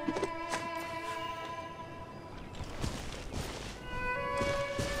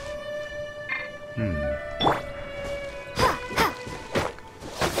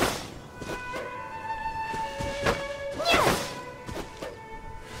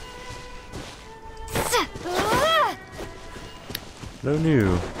 No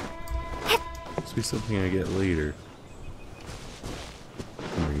new. Must be something I get later.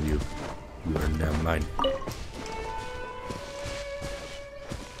 Come here, you. You are now mine.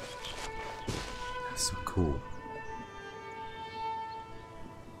 That's so cool.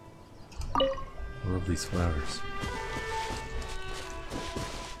 I love these flowers.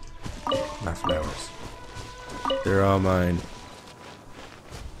 My flowers. They're all mine.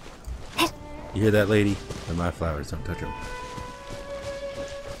 You hear that, lady? They're my flowers. Don't touch them.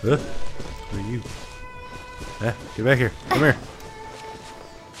 Who are you? Get back here. Come here.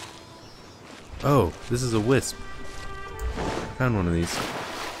 Oh, this is a wisp. I found one of these.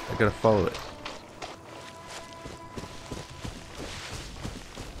 I gotta follow it.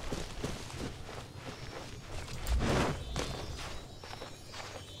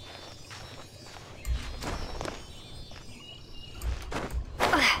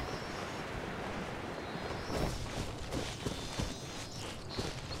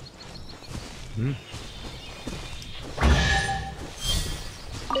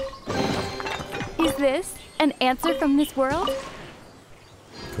 Is this an answer from this world?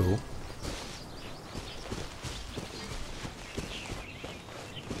 Cool.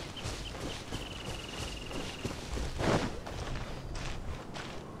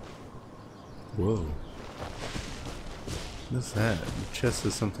 Whoa. What's that? The chest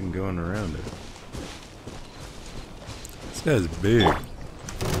has something going around it. This guy's big.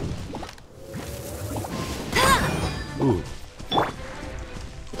 Ooh.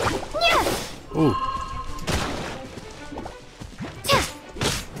 Ooh.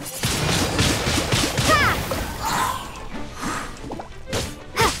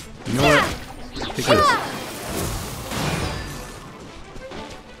 You know what? Take this.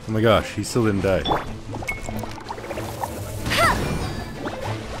 Oh my gosh, he still didn't die.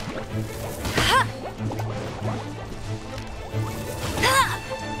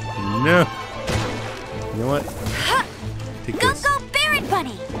 No. You know what? Take this. Go, Barret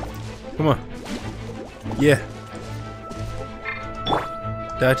Bunny! Come on. Yeah.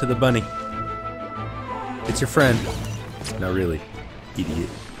 Die to the bunny. It's your friend. Not really. Idiot.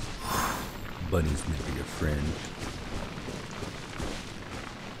 Bunny's never your friend.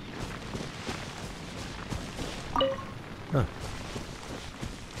 Huh.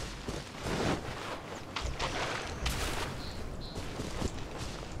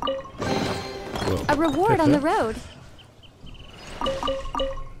 Whoa. A reward on the road.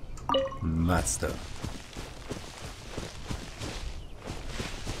 Master.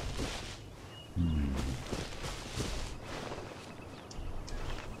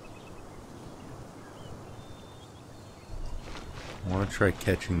 I want to try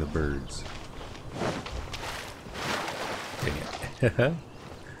catching the birds. Dang it. Get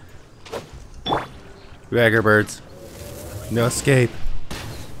back here, birds. No escape.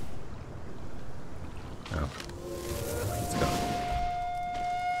 Oh. It's gone.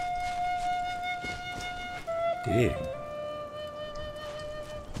 Dang.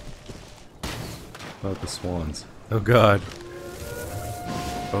 What about the swans? Oh god.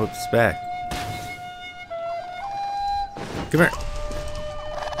 Oh, it's back. Come here.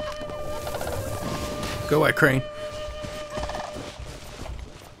 Go, White Crane.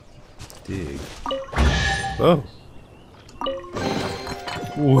 Dig. Oh.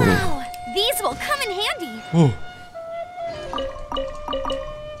 Whoa. Wow, these will come in handy. Whoa.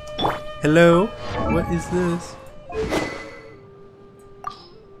 Hello? What is this?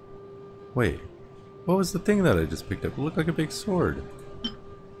 Wait. What was the thing that I just picked up? It looked like a big sword.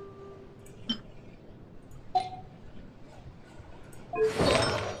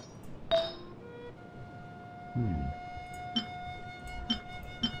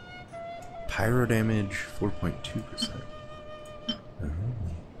 Pyro damage 4.2%. Oh.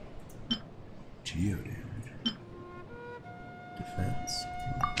 Geo damage. Defense.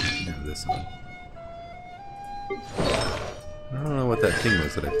 No, this one. I don't know what that thing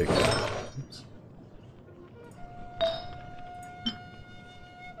was that I picked up. Oops.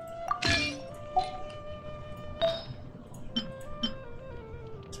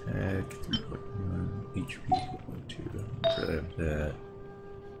 Attack 3.1, HP 4.2. Grab that.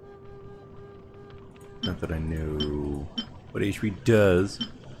 Not that I know what HP does.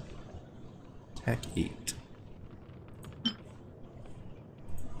 Attack 8.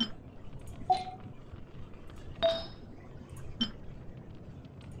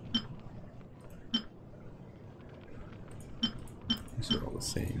 These are all the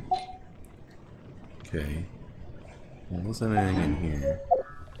same. Okay. Well, wasn't anything in here.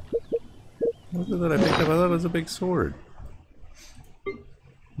 What was it that I picked up? I thought it was a big sword.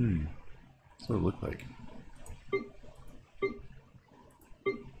 That's what it looked like.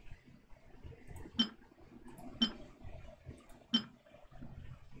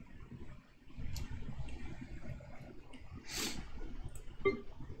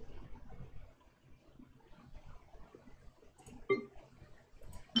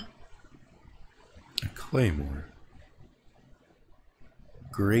 Claymore.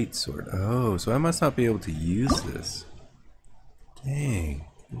 Great sword. Oh, so I must not be able to use this. Dang.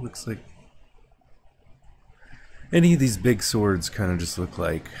 It looks like any of these big swords kind of just look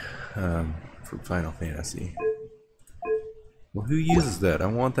like from Final Fantasy. Well, who uses that? I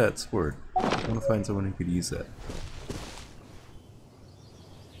want that sword. I want to find someone who could use that.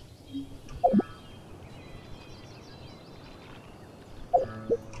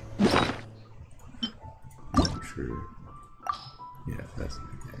 I'm sure. Yeah, that's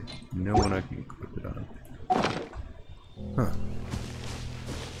okay. No one I can equip it on. Huh.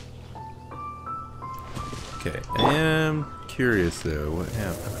 Okay, I am curious though, what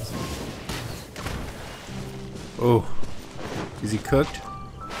happens? Oh, is he cooked?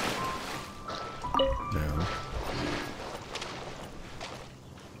 No.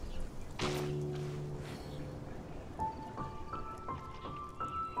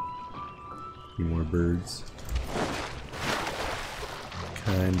 Few more birds.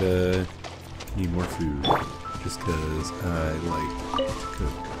 Kinda need more food, just cause I like to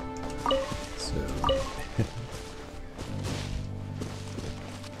cook. So.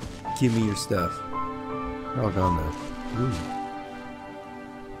 Give me your stuff. They're all gone now. Ooh.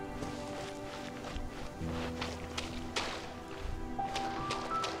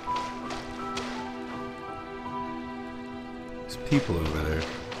 There's people over there.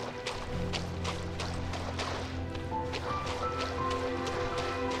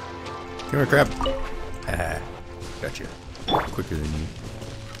 Come here, crab. Ah, gotcha. Quicker than you.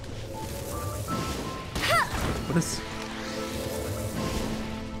 What is...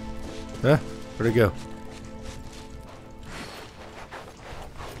 Huh? Where'd it go?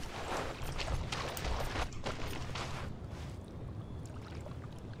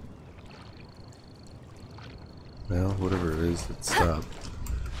 Well, whatever it is, it stopped.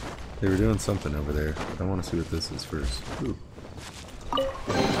 They were doing something over there. I want to see what this is first. Ooh.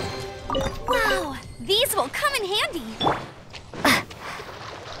 Wow! These will come in handy!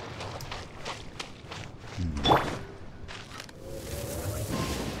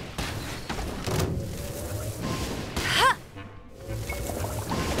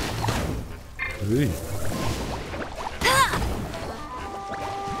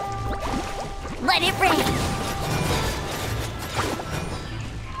 Let it rain!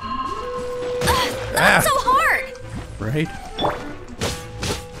 Not so hard! Right?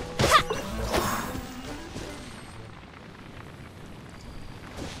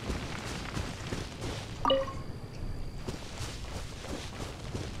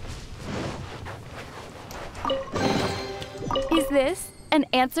 Is this an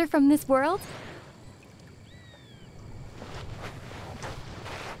answer from this world?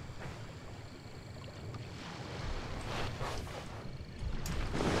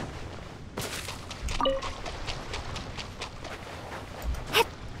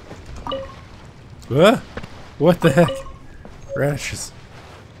 What the heck? Radishes.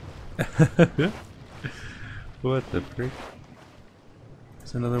 What the frick?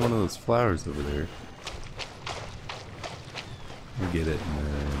 There's another one of those flowers over there. We'll get it and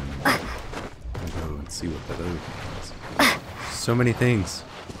then we'll go and see what that other thing is. So many things.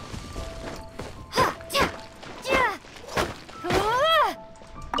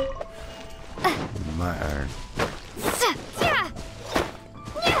 My iron.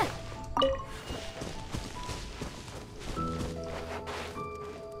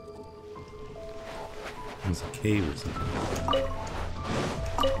 There's a cave or something.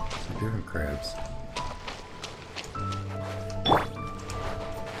 Some different crabs.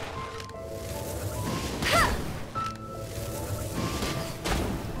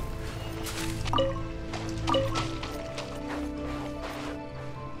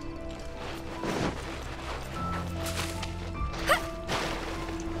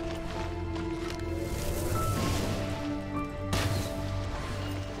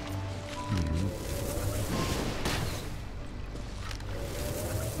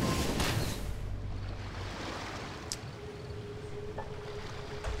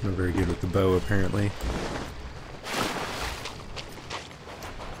 Not very good with the bow, apparently.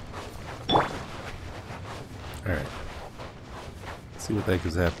 Alright. Let's see what the heck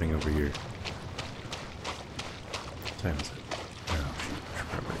is happening over here. What time is it? Oh, shoot. I should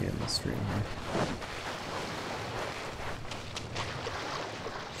probably end the stream here.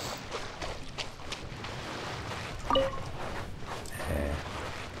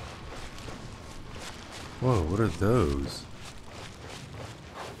 Whoa, what are those?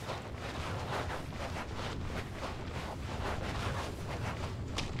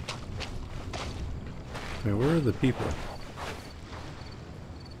 Wait, where are the people?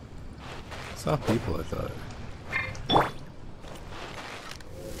 Saw people, I thought.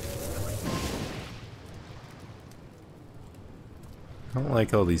 I don't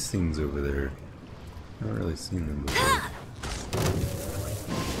like all these things over there. I haven't really seen them before.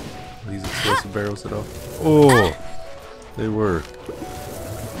 Are these explosive barrels at all? Oh! They were.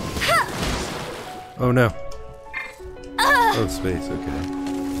 Oh no. Oh, space, okay.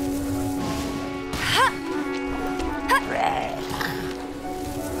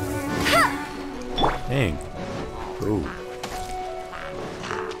 Dang. Oh.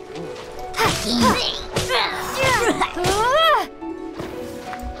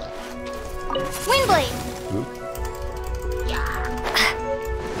 Wind blade. Oop.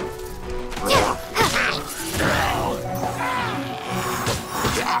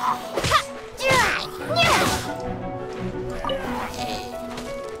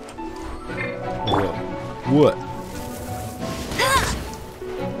 What?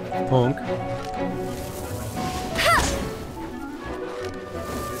 Punk.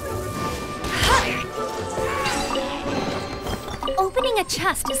 Opening a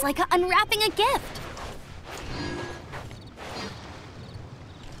chest is like unwrapping a gift.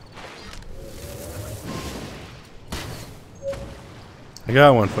 I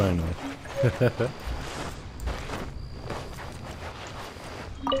got one finally.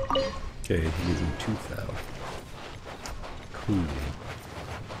 Okay, using tooth out. Cool.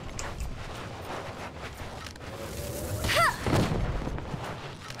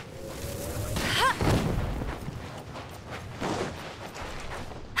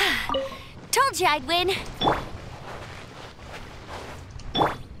 Told you I'd win.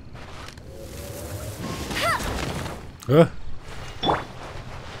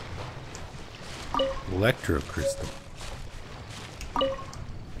 Electro crystal.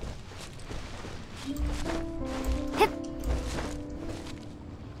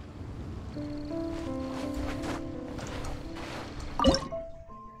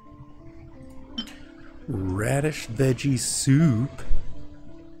 Radish veggie soup.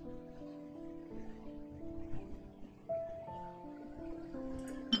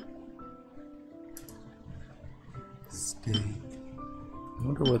 Steak. I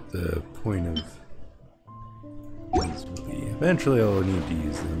wonder what the point of these will be. Eventually I'll need to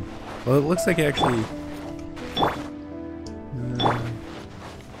use them. Well, it looks like actually... yeah.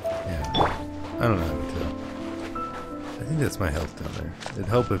 I don't know how to tell. I think that's my health down there. It'd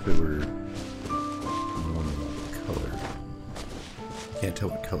help if it were one color. Can't tell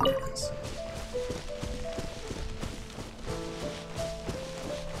what color it is.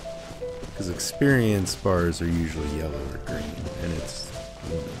 Because experience bars are usually yellow or green, and it's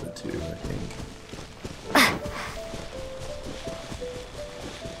one of the two, I think.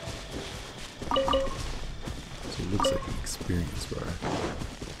 So it looks like an experience bar.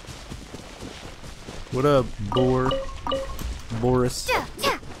 What up, Boris?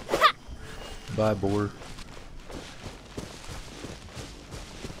 Bye, Boar.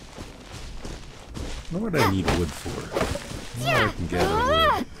 I wonder what I need wood for. I wonder if I can gather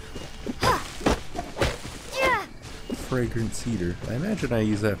wood. Fragrant cedar. I imagine I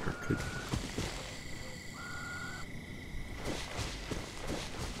use that for cooking.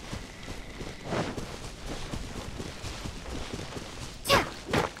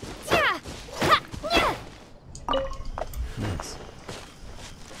 Nice.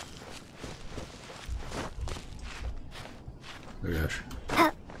 Oh gosh.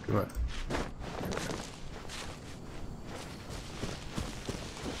 Come on.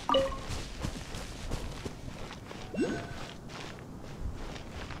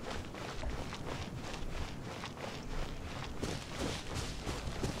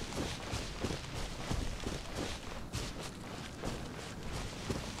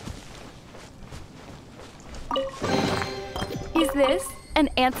 Is this an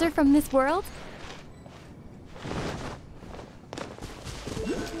answer from this world?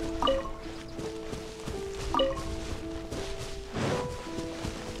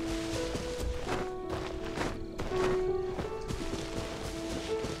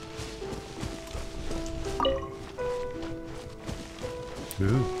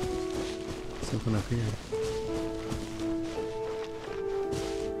 Ooh. Something up here.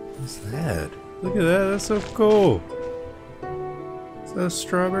 What's that? Look at that, that's so cool. Is that a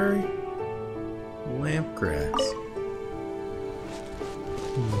strawberry? Lamp grass.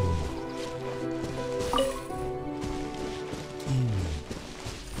 Ooh.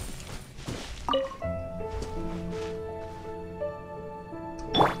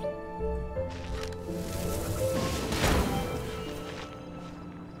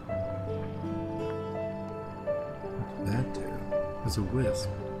 What's that do? There's a wisp.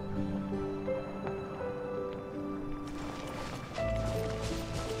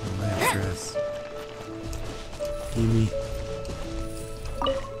 see me.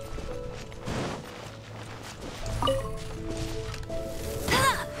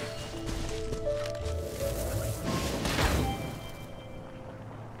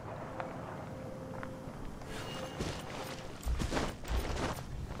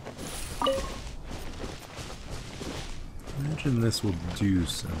 Imagine this will do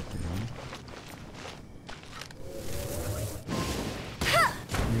something.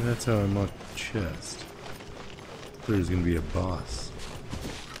 Maybe that's how I unlock the chest. There's gonna be a boss.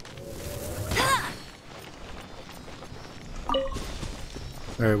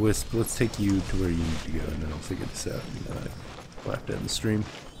 Alright, Wisp, let's take you to where you need to go, and then I'll figure this out and laugh down the stream.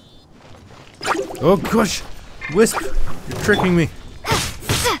 Oh gosh! Wisp! You're tricking me!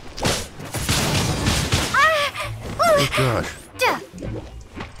 Oh gosh.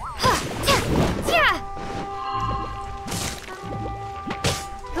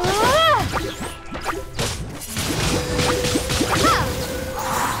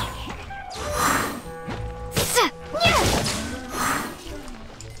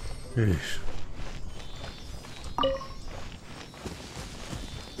 Eesh.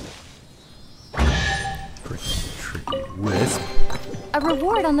 Freaking tricky Wisp. A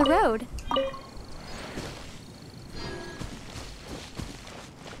reward on the road.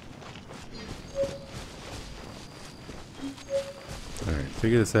 Alright,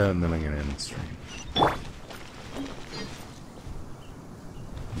 figure this out and then I'm gonna end the stream.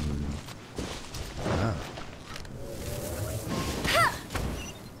 Ah.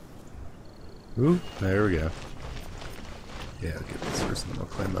 Ooh, there we go. Yeah, I'll get this first and then I'll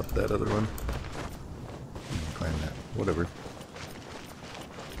climb up that other one. Climb that, whatever.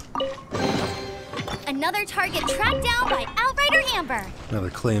 Another target tracked down by Outrider Amber.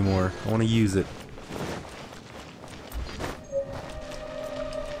 Another claymore. I want to use it.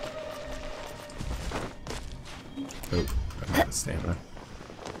 Oh, I'm out of stamina.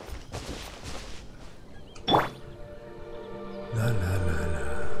 La la la la.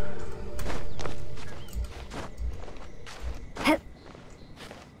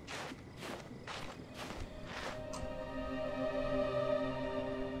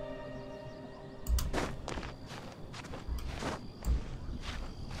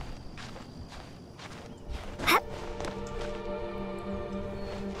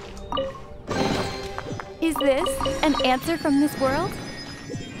 Is this an answer from this world?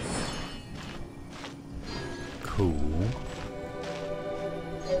 Cool.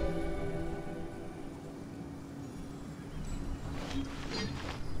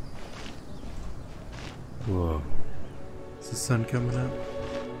 Whoa. Is the sun coming up?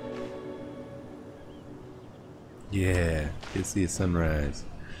 Yeah, you see a sunrise.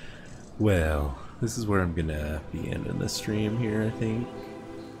 Well, this is where I'm gonna be ending the stream here, I think.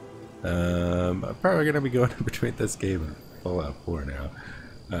 I'm probably gonna be going in between this game and Fallout 4 now.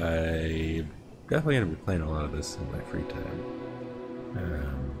 I'm definitely gonna be playing a lot of this in my free time.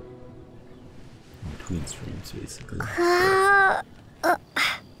 In between streams, basically.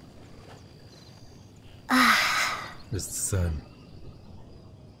 There's the sun.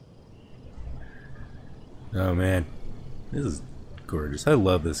 Oh man, this is gorgeous. I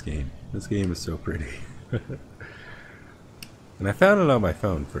love this game. This game is so pretty. And I found it on my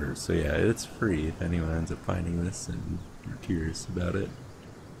phone first, so yeah, it's free if anyone ends up finding this and you're curious about it.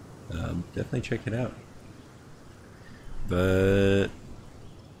 Definitely check it out. But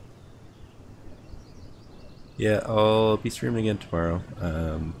yeah, I'll be streaming again tomorrow.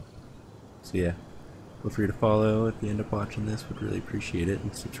 So yeah, feel free to follow if you end up watching this. Would really appreciate it.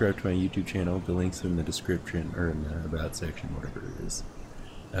 And subscribe to my YouTube channel. The links are in the description or in the about section, whatever it is.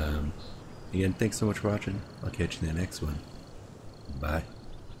 Again, thanks so much for watching. I'll catch you in the next one. Bye.